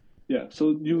 Yeah.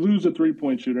 So you lose a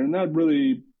 3-point shooter, and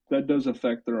that does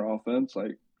affect their offense.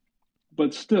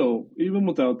 But still, even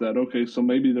without that, okay. So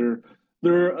maybe they're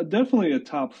definitely a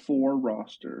top 4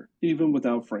 roster, even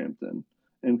without Frampton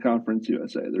in Conference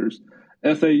USA. There's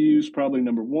FAU's probably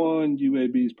number 1,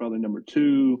 UAB's probably number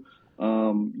 2.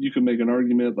 You can make an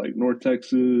argument like North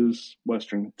Texas,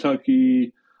 Western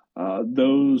Kentucky,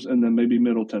 those, and then maybe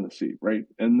Middle Tennessee, right?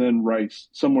 And then Rice,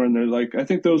 somewhere in there. I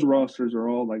think those rosters are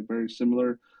all very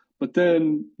similar. But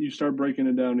then you start breaking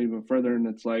it down even further, and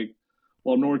it's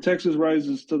North Texas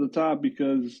rises to the top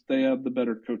because they have the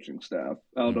better coaching staff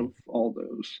out of all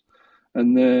those.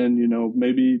 And then,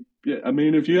 maybe,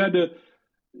 if you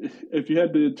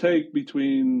had to take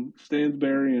between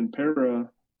Stansbury and Para,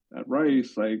 at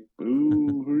Rice, like,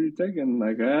 ooh, who are you taking?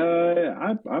 Like,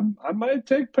 I might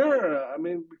take Para. I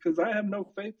mean, because I have no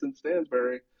faith in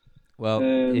Stansbury, Well,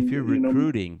 if and you're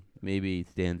recruiting, maybe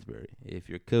Stansbury. If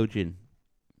you're coaching,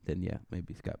 then yeah,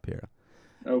 maybe Scott Pera.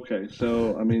 okay,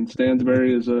 so I mean,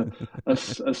 Stansbury is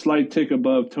a slight tick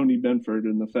above Tony Benford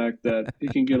in the fact that he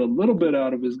can get a little bit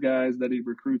out of his guys that he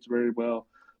recruits very well,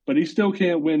 but he still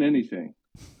can't win anything.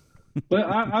 But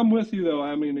I'm with you though.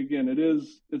 I mean, again,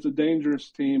 it's a dangerous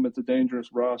team. It's a dangerous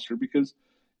roster because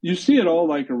you see it all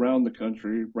like around the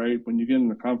country, right? When you get in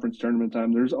the conference tournament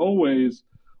time, there's always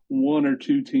one or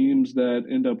two teams that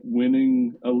end up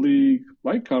winning a league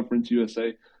like Conference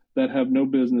USA that have no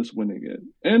business winning it.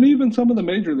 And even some of the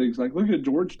major leagues, like look at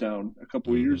Georgetown a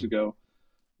couple of years Hmm. ago,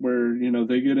 where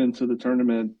they get into the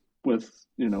tournament with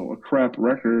a crap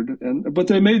record, and but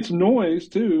they made some noise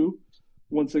too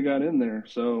once they got in there.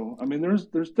 So I mean, there's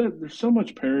so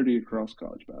much parity across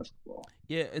college basketball.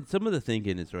 Yeah, and some of the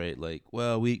thinking is right. Like,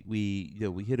 well, we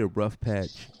hit a rough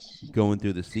patch going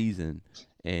through the season,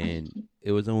 and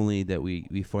it was only that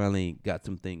we finally got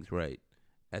some things right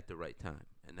at the right time,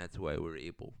 and that's why we were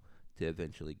able to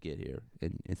eventually get here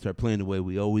and start playing the way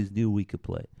we always knew we could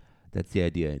play. That's the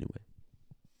idea, anyway.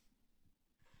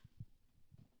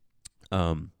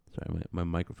 Sorry, my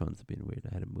microphone's being weird.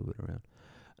 I had to move it around.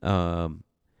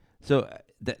 So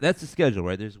that's the schedule,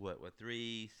 right? There's what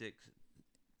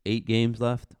 8 games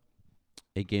left.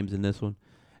 8 games in this one.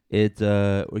 It's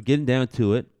we're getting down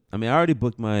to it. I mean, I already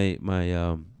booked my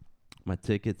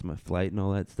tickets, my flight, and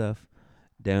all that stuff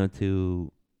down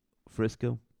to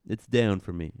Frisco. It's down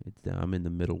for me. It's down. I'm in the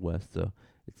Middle West, so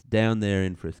it's down there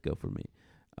in Frisco for me.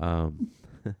 Um,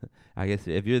 I guess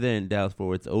if you're there in Dallas Fort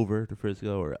Worth, it's over to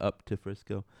Frisco or up to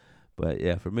Frisco. But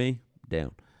yeah, for me,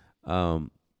 down.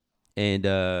 Um, and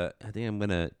I think I'm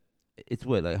gonna. It's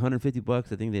what like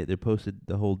 $150. I think they posted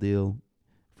the whole deal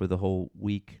for the whole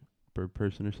week per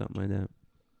person or something like that.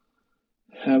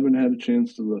 Haven't had a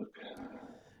chance to look.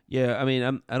 Yeah, I mean,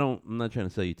 I'm not trying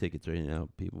to sell you tickets right now,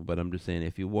 people, but I'm just saying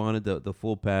if you wanted the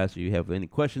full pass or you have any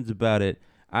questions about it,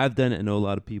 I've done it. I know a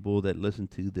lot of people that listen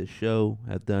to this show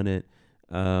have done it,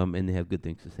 and they have good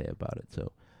things to say about it.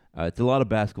 So it's a lot of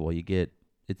basketball.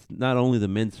 It's not only the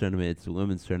men's tournament, it's the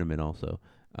women's tournament also.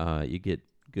 You get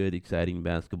good, exciting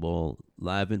basketball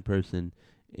live in person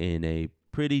in a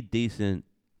pretty decent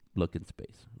looking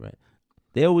space, right?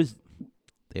 They always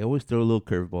they always throw a little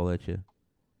curveball at you,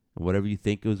 and whatever you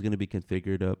think it was going to be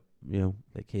configured up,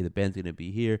 like hey, the band's going to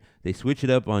be here. They switch it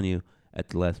up on you at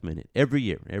the last minute every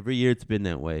year. Every year it's been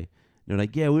that way. They're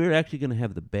like, yeah, we were actually going to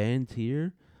have the bands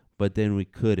here, but then we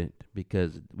couldn't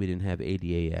because we didn't have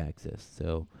ADA access.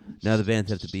 So now the bands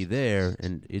have to be there,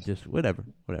 and it just whatever.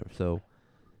 So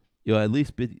you'll at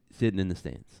least be sitting in the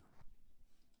stands.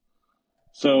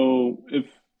 So if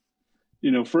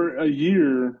for a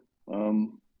year,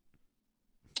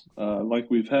 like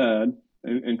we've had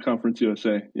in Conference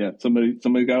USA, yeah,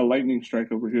 somebody got a lightning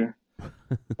strike over here.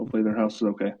 Hopefully their house is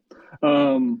okay.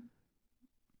 Um,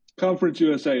 Conference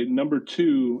USA, number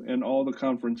two in all the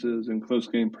conferences in close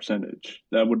game percentage.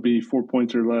 That would be 4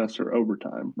 points or less or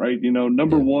overtime, right?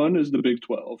 Number Yeah, one is the Big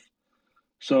 12. yeah,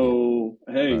 So,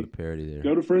 a lot hey, of parity there.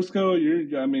 go to Frisco.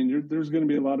 There's going to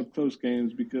be a lot of close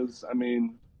games because, I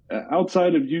mean,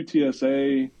 outside of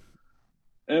UTSA,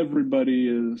 everybody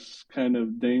is kind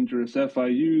of dangerous.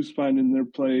 FIU's finding their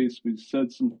place. We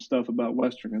said some stuff about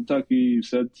Western Kentucky. You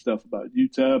said stuff about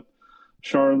UTEP.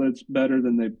 Charlotte's better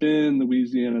than they've been.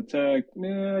 Louisiana Tech,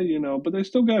 yeah, but they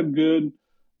still got good.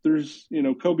 There's,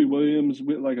 Kobe Williams,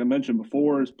 like I mentioned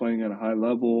before, is playing at a high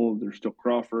level. There's still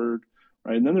Crawford,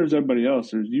 right? And then there's everybody else.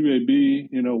 There's UAB.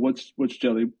 What's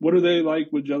Jelly? What are they like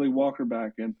with Jelly Walker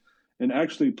back and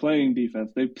actually playing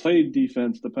defense? They've played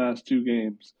defense the past 2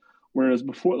 games, whereas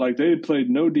before, like they had played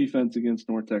no defense against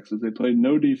North Texas. They played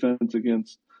no defense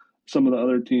against some of the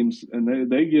other teams,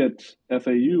 and they get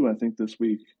FAU, I think, this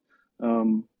week,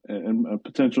 and a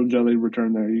potential Jelly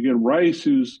return there. You get Rice,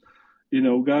 who's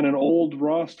got an old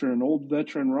roster, an old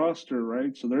veteran roster,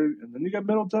 right? And then you got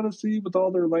Middle Tennessee with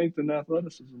all their length and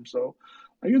athleticism. So,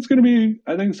 like, it's going to be,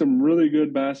 I think, some really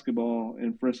good basketball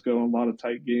in Frisco and a lot of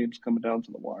tight games coming down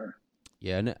to the wire.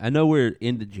 Yeah, I know we're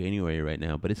into January right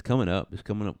now, but it's coming up. It's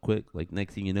coming up quick. Like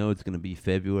next thing you know, it's gonna be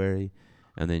February,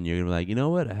 and then you're gonna be like, you know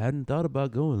what? I hadn't thought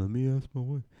about going. Let me ask my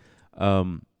wife.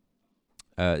 Um,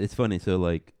 it's funny. So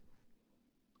like,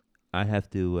 I have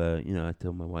to, I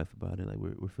tell my wife about it. Like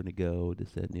we're finna go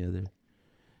this, that, and the other,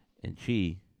 and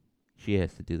she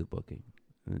has to do the booking.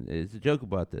 And it's a joke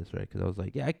about this, right? Because I was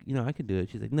like, yeah, I can do it.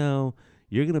 She's like, no,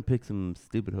 you're gonna pick some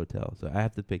stupid hotel, so I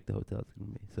have to pick the hotel it's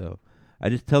gonna be. So I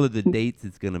just tell her the dates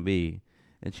it's gonna be,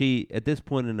 And she, at this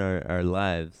point in our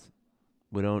lives,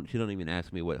 she don't even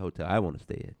ask me what hotel I want to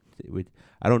stay in.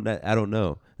 I don't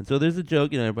know. And so there's a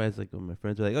joke, everybody's like, oh, my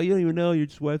friends are like, oh, you don't even know, your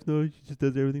just wife knows, she just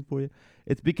does everything for you.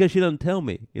 It's because she doesn't tell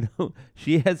me,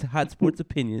 She has hot sports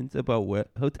opinions about what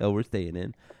hotel we're staying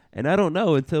in, and I don't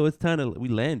know until it's time to we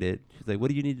landed. She's like, what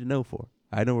do you need to know for?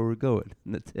 I know where we're going,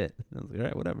 and that's it. And I was like, all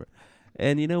right, whatever.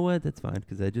 And you know what? That's fine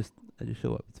because I just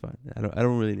show up. It's fine. I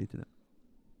don't really need to know.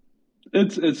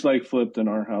 It's like flipped in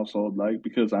our household, like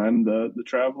because I'm the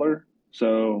traveler,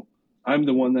 so I'm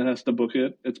the one that has to book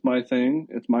it. It's my thing,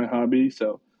 it's my hobby.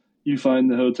 So you find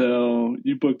the hotel,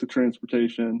 you book the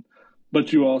transportation,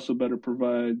 but you also better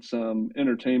provide some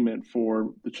entertainment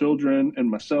for the children and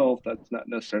myself. That's not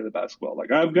necessarily the basketball.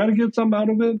 Like I've got to get something out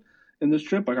of it in this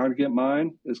trip. I got to get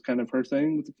mine. Is kind of her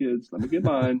thing with the kids. Let me get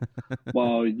mine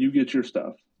while you get your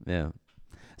stuff. Yeah.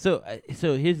 So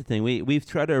here's the thing. We've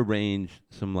tried to arrange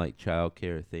some like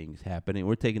childcare things happening.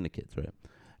 We're taking the kids, right?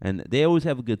 And they always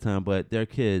have a good time, but they're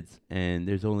kids, and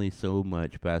there's only so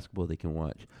much basketball they can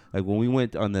watch. Like when we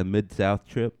went on the Mid South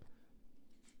trip,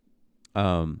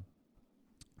 um,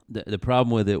 the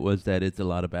problem with it was that it's a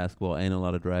lot of basketball and a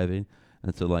lot of driving,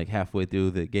 and so like halfway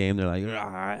through the game, they're like,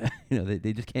 "Rah,"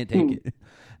 they just can't take it.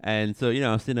 And so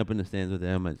I'm sitting up in the stands with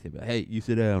them. I say, "Hey, you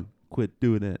sit down. Quit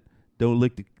doing that. Don't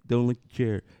lick the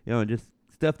chair." And just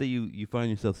stuff that you find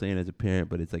yourself saying as a parent,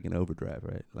 but it's like an overdrive,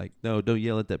 right? Like, no, don't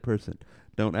yell at that person.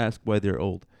 Don't ask why they're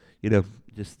old.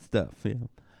 Just stuff.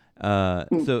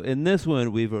 So in this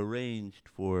one, we've arranged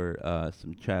for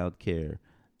some child care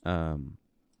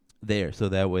there, so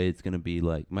that way it's gonna be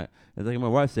like my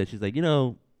wife said. She's like, I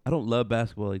don't love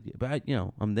basketball, but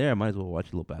I'm there. I might as well watch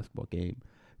a little basketball game.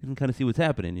 You can kind of see what's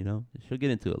happening. She'll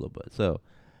get into it a little bit. So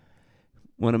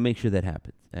want to make sure that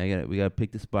happens. We gotta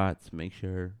pick the spots, make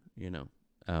sure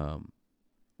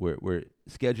we're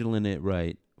scheduling it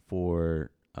right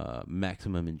for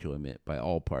maximum enjoyment by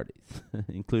all parties,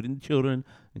 including the children,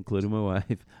 including my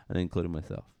wife, and including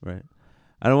myself. Right?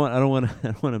 I don't want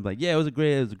to be like, yeah, it was a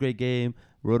great game.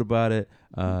 Wrote about it,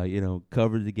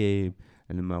 covered the game,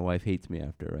 and then my wife hates me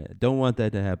after. Right? I don't want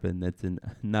that to happen. That's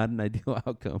not an ideal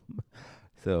outcome.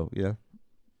 So yeah.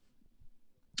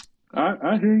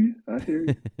 I hear you. I hear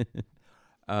you.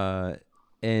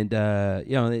 And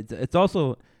it's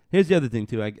also, here's the other thing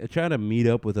too. I try to meet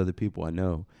up with other people I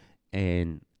know,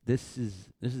 and this is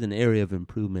an area of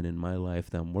improvement in my life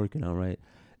that I'm working on. Right,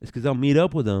 it's because I'll meet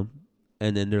up with them,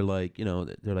 and then they're like,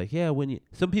 yeah,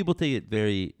 some people take it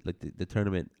very like the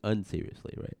tournament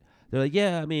unseriously, right? They're like,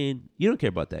 yeah, I mean, you don't care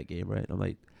about that game, right? I'm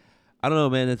like, I don't know,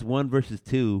 man. It's 1 versus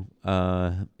 2.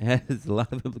 Has a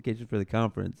lot of implications for the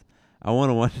conference. I want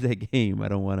to watch that game. I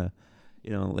don't want to,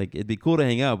 like it'd be cool to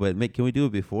hang out, but can we do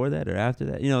it before that or after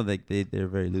that? Like they're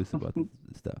very loose about this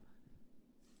stuff.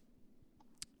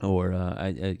 Or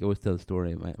I always tell the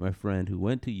story. My friend who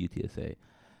went to UTSA,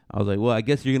 I was like, well, I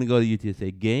guess you're gonna go to the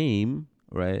UTSA game,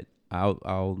 right?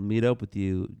 I'll meet up with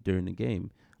you during the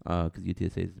game, because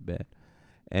UTSA is bad.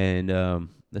 And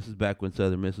this is back when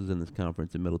Southern Miss was in this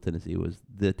conference, and Middle Tennessee was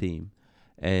the team.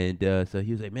 And so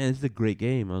he was like, man, this is a great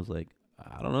game. I was like,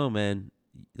 I don't know, man.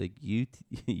 Like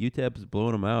UTEP's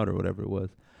blowing them out or whatever it was.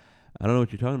 I don't know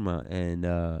what you're talking about.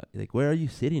 And like, where are you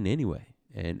sitting anyway?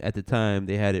 And at the time,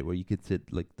 they had it where you could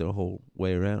sit like the whole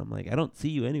way around. I'm like, I don't see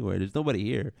you anywhere. There's nobody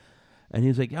here. And he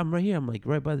was like, I'm right here. I'm like,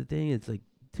 right by the thing. It's like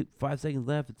 5 seconds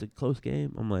left. It's a close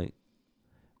game. I'm like,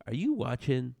 are you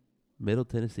watching Middle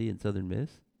Tennessee and Southern Miss?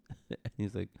 And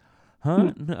he's like,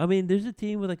 huh? No, I mean, there's a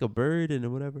team with like a bird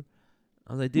and whatever.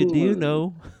 I was like, dude, do you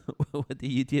know what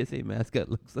the UTSA mascot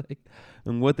looks like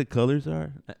and what the colors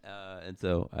are? And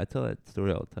so I tell that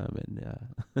story all the time,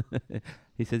 and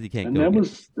he says he can't and go. And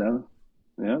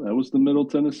that was the Middle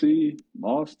Tennessee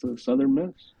loss to Southern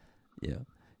Miss. Yeah.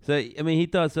 So I mean, he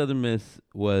thought Southern Miss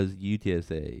was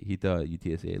UTSA. He thought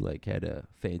UTSA like had a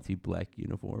fancy black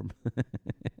uniform.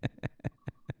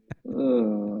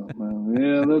 Oh man,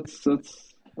 yeah,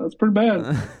 that's pretty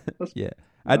bad. Yeah.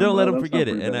 I don't let him forget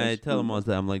it, and I tell him all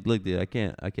the time. I'm like, look, dude, I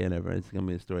can't ever. It's gonna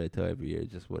be a story I tell every year.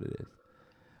 It's just what it is.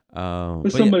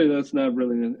 There's somebody that's not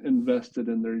really invested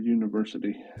in their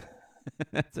university.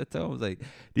 So I told him, I was like,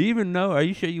 do you even know? Are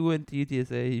you sure you went to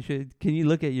UTSA? You should. Can you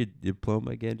look at your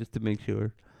diploma again just to make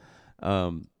sure?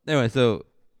 Anyway, so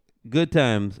good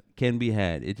times can be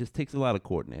had. It just takes a lot of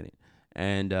coordinating,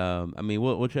 and I mean,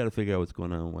 we'll try to figure out what's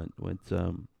going on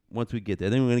once we get there.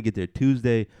 I think we're gonna get there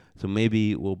Tuesday, so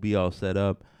maybe we'll be all set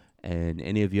up, and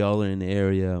any of y'all are in the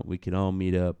area, we can all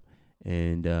meet up,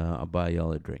 and I'll buy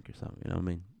y'all a drink or something. You know what I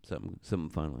mean? Something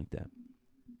fun like that.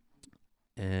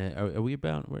 And are we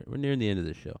about? We're nearing the end of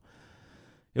the show.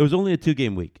 It was only a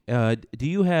 2-game week. Do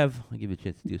you have? I'll give you a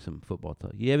chance to do some football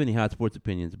talk. Do you have any hot sports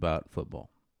opinions about football?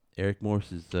 Eric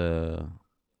Morse is.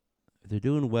 They're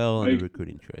doing well on the Like,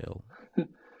 recruiting trail,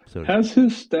 so to has speak.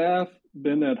 his staff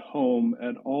been at home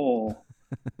at all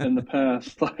in the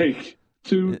past like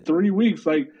two, 3 weeks?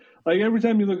 Like every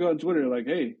time you look on Twitter, like,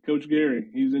 hey, Coach Gary,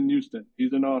 he's in Houston,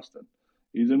 he's in Austin,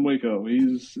 he's in Waco,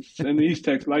 he's in East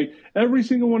Texas. Like every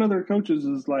single one of their coaches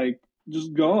is like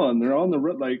just gone. They're on the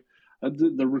like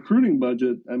the recruiting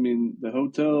budget. I mean, the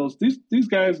hotels. These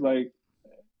guys like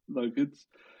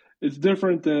it's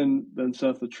different than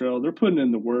Seth Luttrell. They're putting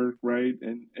in the work, right?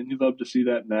 And you love to see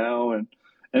that now.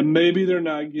 And maybe they're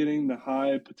not getting the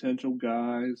high potential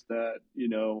guys that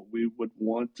we would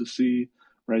want to see,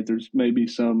 right? There's maybe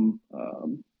some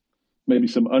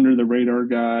under the radar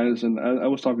guys, and I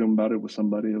was talking about it with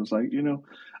somebody. It was like,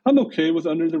 I'm okay with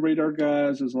under the radar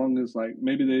guys as long as like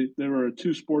maybe they were a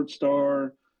two sport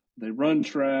star, they run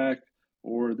track,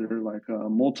 or they're like a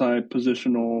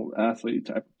multi-positional athlete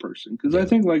type of person. Because I Yeah.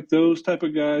 think like those type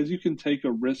of guys you can take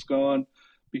a risk on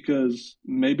because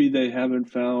maybe they haven't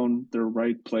found their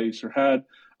right place or had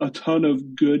a ton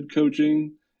of good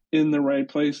coaching in the right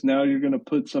place. Now you're going to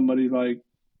put somebody like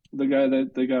the guy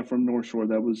that they got from North Shore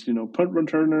that was, punt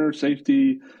returner,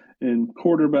 safety, and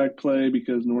quarterback play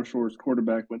because North Shore's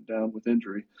quarterback went down with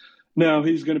injury. Now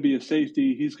he's going to be a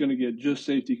safety. He's going to get just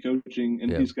safety coaching, and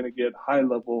Yeah. he's going to get high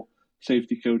level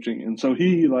safety coaching, and so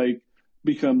he like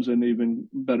becomes an even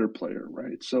better player,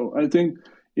 right? So I think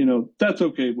that's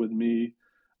okay with me.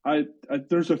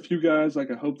 There's a few guys like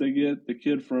I hope they get the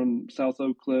kid from South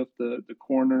Oak Cliff, the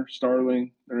corner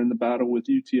Starling. They're in the battle with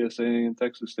UTSA and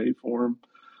Texas State for him.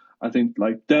 I think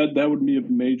like that would be a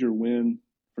major win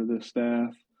for this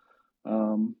staff.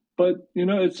 But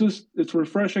it's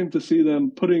refreshing to see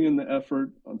them putting in the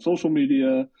effort on social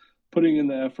media, putting in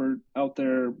the effort out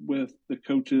there with the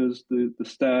coaches, the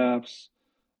staffs,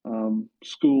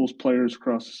 schools, players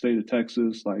across the state of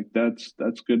Texas. Like that's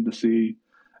good to see.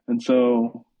 And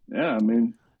so yeah, I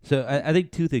mean, So I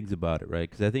think two things about it, right?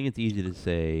 Because I think it's easy to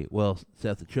say, well,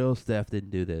 Seth Luttrell's staff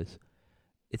didn't do this.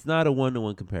 It's not a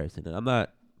one-to-one comparison, and I'm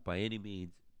not by any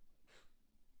means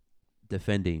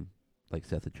defending like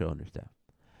Seth Luttrell and their staff.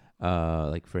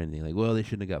 Like for anything, like well, they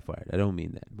shouldn't have got fired. I don't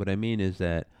mean that. What I mean is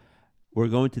that we're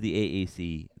going to the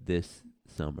AAC this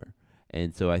summer,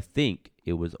 and so I think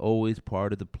it was always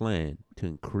part of the plan to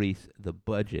increase the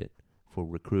budget for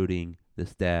recruiting, the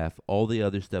staff, all the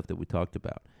other stuff that we talked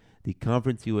about, the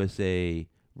Conference USA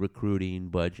recruiting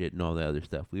budget and all the other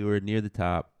stuff. We were near the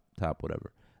top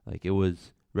whatever. Like it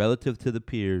was relative to the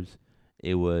peers,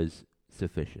 it was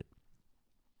sufficient.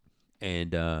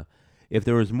 And if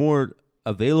there was more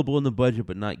available in the budget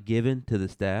but not given to the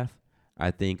staff,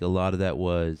 I think a lot of that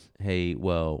was, hey,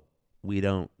 well, we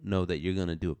don't know that you're going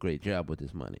to do a great job with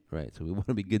this money, right? So we want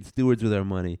to be good stewards with our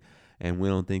money, and we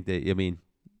don't think that. I mean,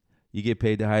 you get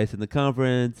paid the highest in the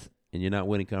conference, and you're not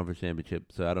winning conference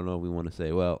championship. So I don't know if we want to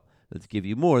say, well, let's give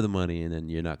you more of the money, and then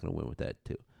you're not going to win with that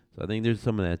too. So I think there's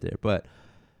some of that there, but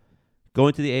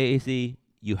going to the AAC,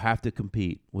 you have to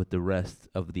compete with the rest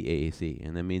of the AAC,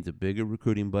 and that means a bigger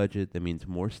recruiting budget. That means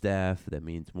more staff. That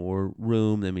means more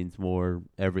room. That means more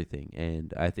everything.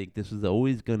 And I think this is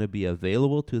always going to be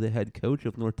available to the head coach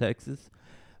of North Texas.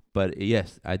 But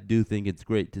yes, I do think it's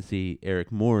great to see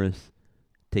Eric Morris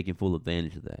taking full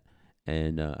advantage of that.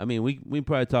 And I mean, we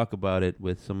probably talk about it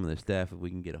with some of the staff if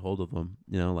we can get a hold of them.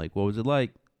 Like what was it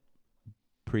like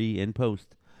pre and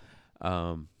post?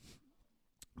 Um,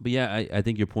 but yeah, I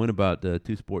think your point about the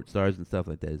two sports stars and stuff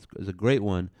like that is a great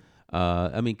one.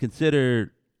 I mean,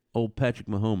 consider old Patrick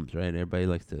Mahomes, right? Everybody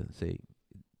likes to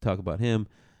talk about him.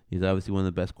 He's obviously one of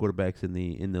the best quarterbacks in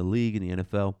the league in the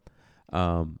NFL.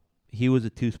 He was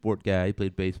a two sport guy. He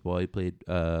played baseball. He played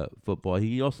football.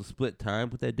 He also split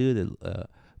time with that dude. The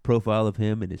profile of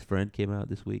him and his friend came out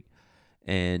this week,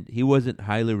 and he wasn't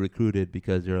highly recruited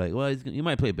because they're like, well, he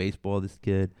might play baseball, this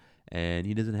kid, and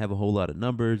he doesn't have a whole lot of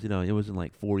numbers. It wasn't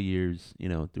like 4 years,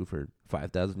 threw for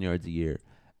 5,000 yards a year.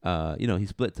 He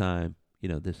split time,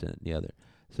 this and the other.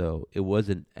 So it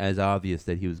wasn't as obvious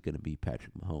that he was going to be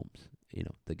Patrick Mahomes,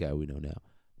 the guy we know now.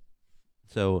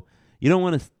 So you don't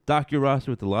want to stock your roster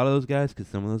with a lot of those guys because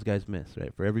some of those guys miss,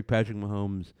 right? For every Patrick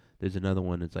Mahomes, there's another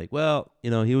one that's like, well,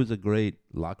 he was a great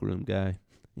locker room guy,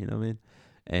 you know what I mean?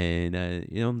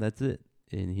 And that's it.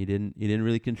 And he didn't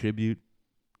really contribute,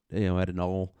 at an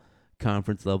all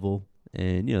conference level.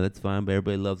 And that's fine, but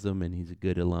everybody loves him, and he's a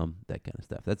good alum. That kind of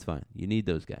stuff. That's fine. You need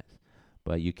those guys,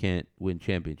 but you can't win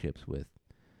championships with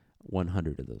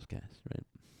 100 of those guys, right?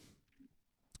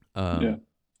 yeah.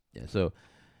 Yeah. So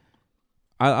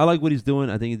I like what he's doing.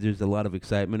 I think there's a lot of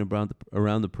excitement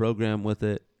around the program with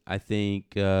it. I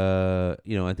think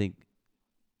I think.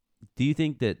 Do you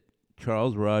think that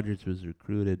Charles Rogers was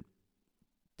recruited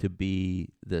to be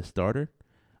the starter,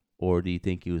 or do you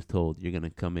think he was told you're going to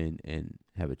come in and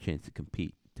have a chance to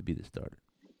compete to be the starter?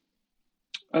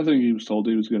 I think he was told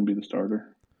he was going to be the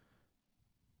starter.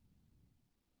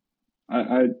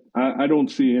 I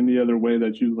don't see any other way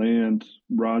that you land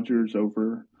Rogers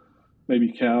over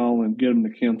maybe Cal and get him to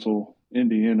cancel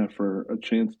Indiana for a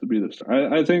chance to be the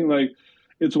star. I think like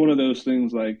it's one of those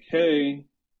things like, hey,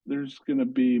 there's going to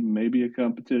be maybe a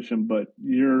competition, but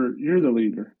you're the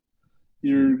leader. Hmm.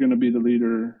 You're going to be the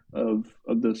leader of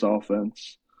this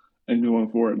offense and going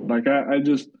for it. Like I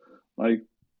just like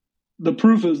the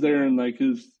proof is there in like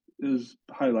his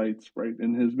highlights, right,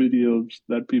 and his videos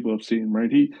that people have seen,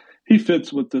 right. He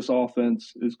fits what this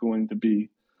offense is going to be,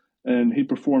 and he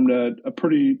performed at a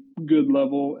pretty good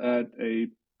level at a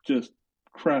just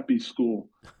crappy school.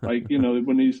 Like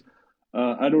when he's,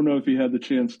 I don't know if he had the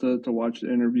chance to watch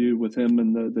the interview with him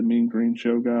and the Mean Green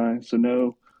Show guy. So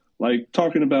no, like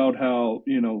talking about how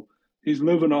he's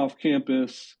living off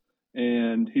campus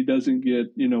and he doesn't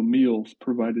get meals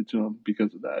provided to him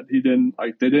because of that. He didn't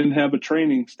like they didn't have a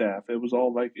training staff. It was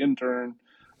all like intern,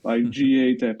 like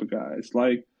GA type of guys.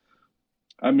 Like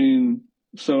I mean,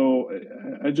 so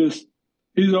I just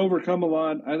he's overcome a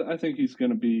lot. I think he's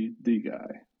going to be the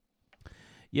guy.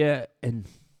 Yeah, and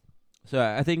so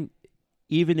I think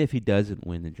even if he doesn't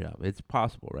win the job, it's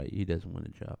possible, right? He doesn't win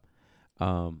the job.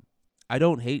 Um, I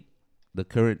don't hate the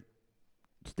current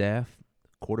staff,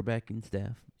 quarterbacking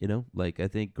staff. Like I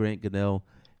think Grant Gunnell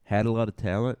had a lot of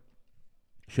talent,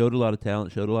 showed a lot of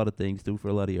talent, showed a lot of things, threw for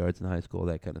a lot of yards in high school,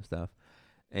 that kind of stuff.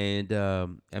 And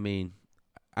I mean,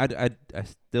 I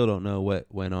still don't know what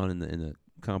went on in the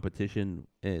competition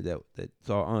that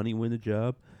saw Ani win the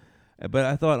job, but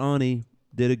I thought Ani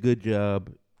did a good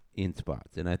job in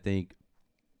spots, and I think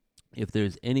if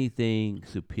there's anything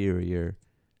superior,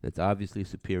 that's obviously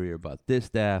superior about this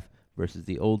staff versus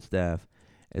the old staff,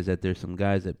 is that there's some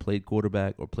guys that played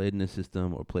quarterback or played in the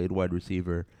system or played wide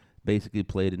receiver, basically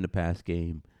played in the pass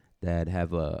game, that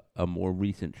have a more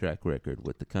recent track record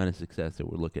with the kind of success that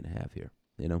we're looking to have here,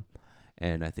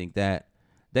 And I think that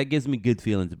gives me good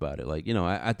feelings about it. Like,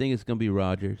 I think it's going to be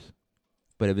Rodgers,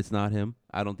 but if it's not him,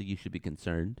 I don't think you should be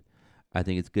concerned. I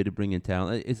think it's good to bring in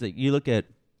talent. It's like you look at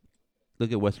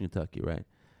Western Kentucky, right?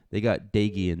 They got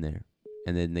Dagey in there,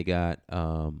 and then they got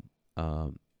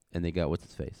what's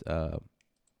his face,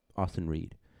 Austin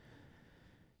Reed.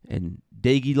 And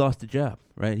Dagey lost the job,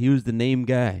 right? He was the name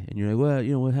guy, and you're like,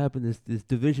 well, what happened? This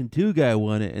Division II guy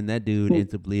won it, and that dude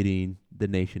ends up leading the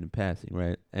nation in passing,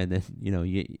 right? And then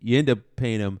you end up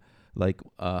paying him like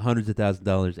hundreds of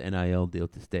 $1,000s NIL deal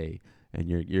to stay, and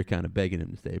you're kind of begging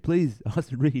him to stay. Please,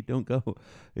 Austin Reed, don't go.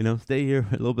 Stay here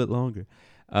a little bit longer.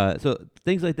 So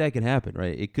things like that can happen,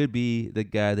 right? It could be the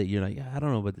guy that you're like, I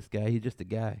don't know about this guy. He's just a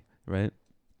guy, right?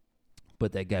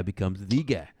 But that guy becomes the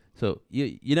guy. So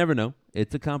you never know.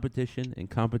 It's a competition, and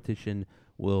competition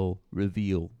will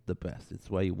reveal the best. It's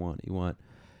why you want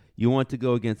you want to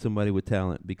go against somebody with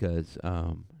talent because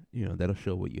that'll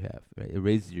show what you have. Right? It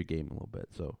raises your game a little bit.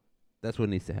 So that's what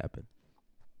needs to happen.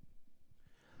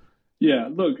 Yeah,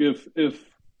 look, if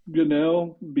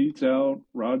Gunnell beats out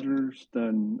Rodgers,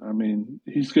 then I mean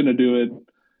he's going to do it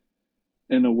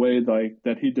in a way like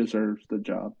that he deserves the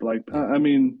job. Like Yeah. I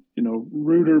mean,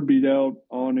 Reuter beat out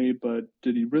Ani, but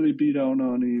did he really beat out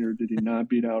Ani or did he not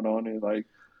beat out Ani? Like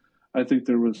I think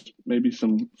there was maybe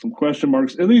some question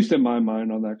marks, at least in my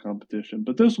mind, on that competition.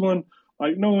 But this one,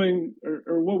 like knowing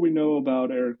or what we know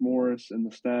about Eric Morris and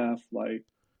the staff, like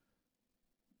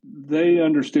they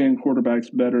understand quarterbacks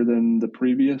better than the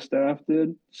previous staff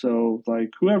did. So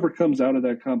like whoever comes out of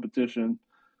that competition,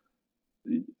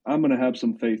 I'm going to have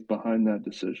some faith behind that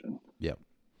decision. Yeah.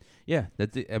 Yeah.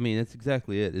 That's it. I mean, that's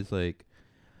exactly it. It's like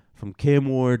from Cam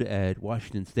Ward at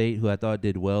Washington State, who I thought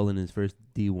did well in his first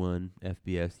D1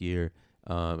 FBS year,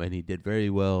 and he did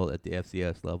very well at the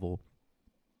FCS level.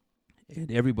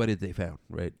 And everybody that they found,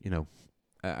 right?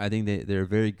 I think they're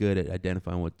very good at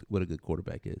identifying what a good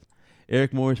quarterback is.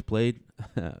 Eric Morris played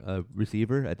a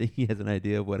receiver. I think he has an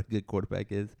idea of what a good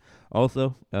quarterback is.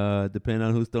 Also, depending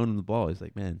on who's throwing him the ball, he's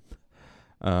like, man,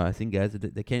 I've seen guys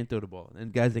that can't throw the ball,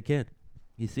 and guys that can.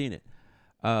 He's seen it.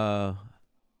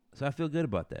 So I feel good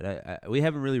about that. We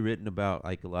haven't really written about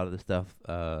like a lot of the stuff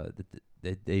that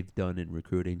they've done in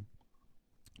recruiting,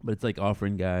 but it's like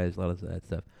offering guys a lot of that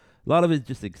stuff. A lot of it's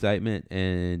just excitement,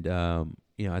 and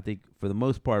I think for the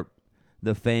most part,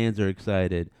 the fans are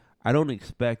excited. I don't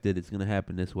expect that it's going to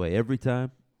happen this way every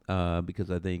time,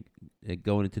 because I think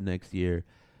going into next year,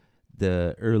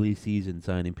 the early season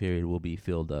signing period will be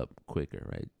filled up quicker,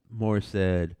 right? Morris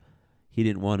said he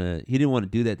didn't want to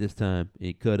do that this time.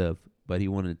 He could have, but he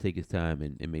wanted to take his time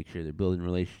and make sure they're building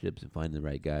relationships and finding the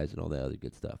right guys and all that other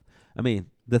good stuff. I mean,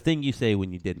 the thing you say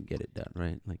when you didn't get it done,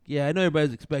 right? Like, yeah, I know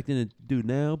everybody's expecting it to do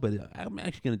now, but I'm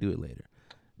actually going to do it later.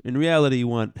 In reality, you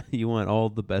want all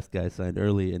the best guys signed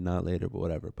early and not later, but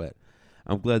whatever. But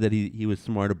I'm glad that he was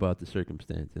smart about the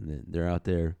circumstance, and that they're out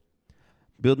there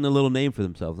building a little name for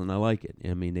themselves, and I like it.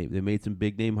 I mean, they made some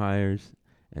big name hires,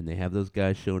 and they have those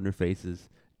guys showing their faces,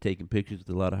 taking pictures with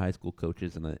a lot of high school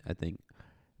coaches, and I think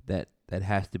that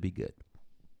has to be good.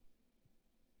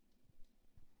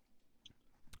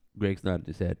 Greg's nodded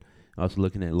his head. Also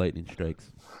looking at lightning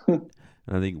strikes. And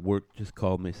I think work just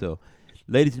called me. So,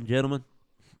 ladies and gentlemen,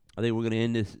 I think we're going to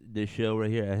end this show right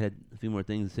here. I had a few more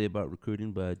things to say about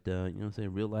recruiting, but, you know what I'm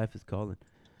saying, real life is calling.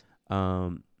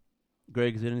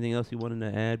 Greg, is there anything else you wanted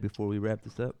to add before we wrap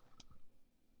this up?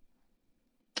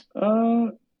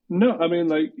 No, I mean,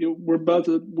 like, we're about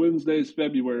to, Wednesday's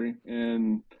February,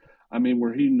 and I mean,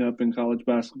 we're heating up in college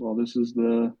basketball. This is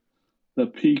the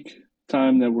peak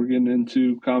time that we're getting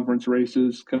into conference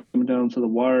races coming down to the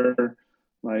wire.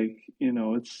 Like, you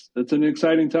know, it's an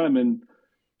exciting time.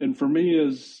 And for me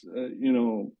as, you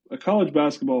know, a college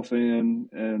basketball fan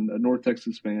and a North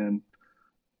Texas fan,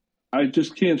 I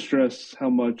just can't stress how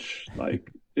much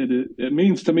like it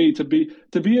means to me to be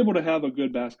able to have a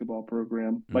good basketball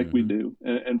program like we do,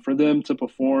 and for them to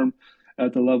perform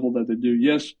at the level that they do.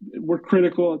 Yes, we're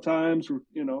critical at times.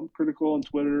 I'm critical on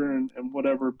Twitter and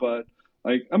whatever, but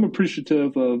like I'm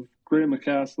appreciative of Grant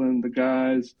McCasland, the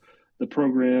guys, the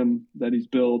program that he's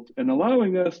built, and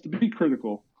allowing us to be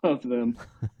critical of them.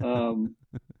 And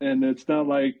it's not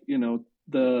like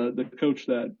the coach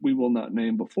that we will not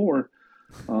name before.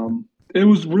 It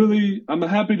was really, I'm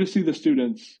happy to see the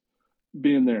students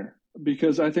being there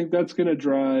because I think that's going to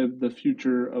drive the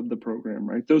future of the program,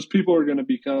 right? Those people are going to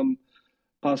become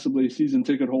possibly season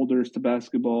ticket holders to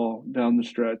basketball down the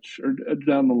stretch or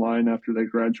down the line after they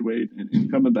graduate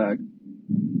and coming back.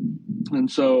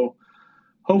 And so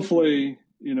hopefully,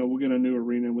 we'll get a new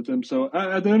arena with them. So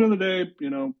at the end of the day,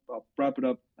 I'll wrap it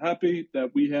up. Happy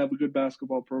that we have a good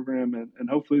basketball program and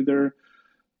hopefully they're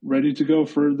ready to go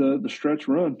for the stretch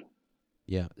run.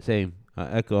 Yeah, same. I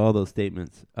echo all those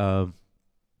statements.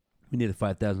 We need a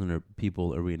 5,000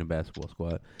 people arena basketball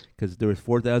squad because there was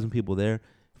 4,000 people there.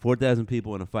 4,000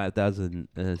 people in a 5,000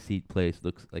 seat place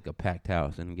looks like a packed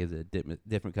house and gives it a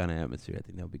different kind of atmosphere. I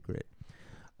think that would be great.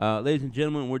 Ladies and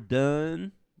gentlemen, we're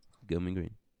done. Go Mean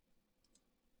Green.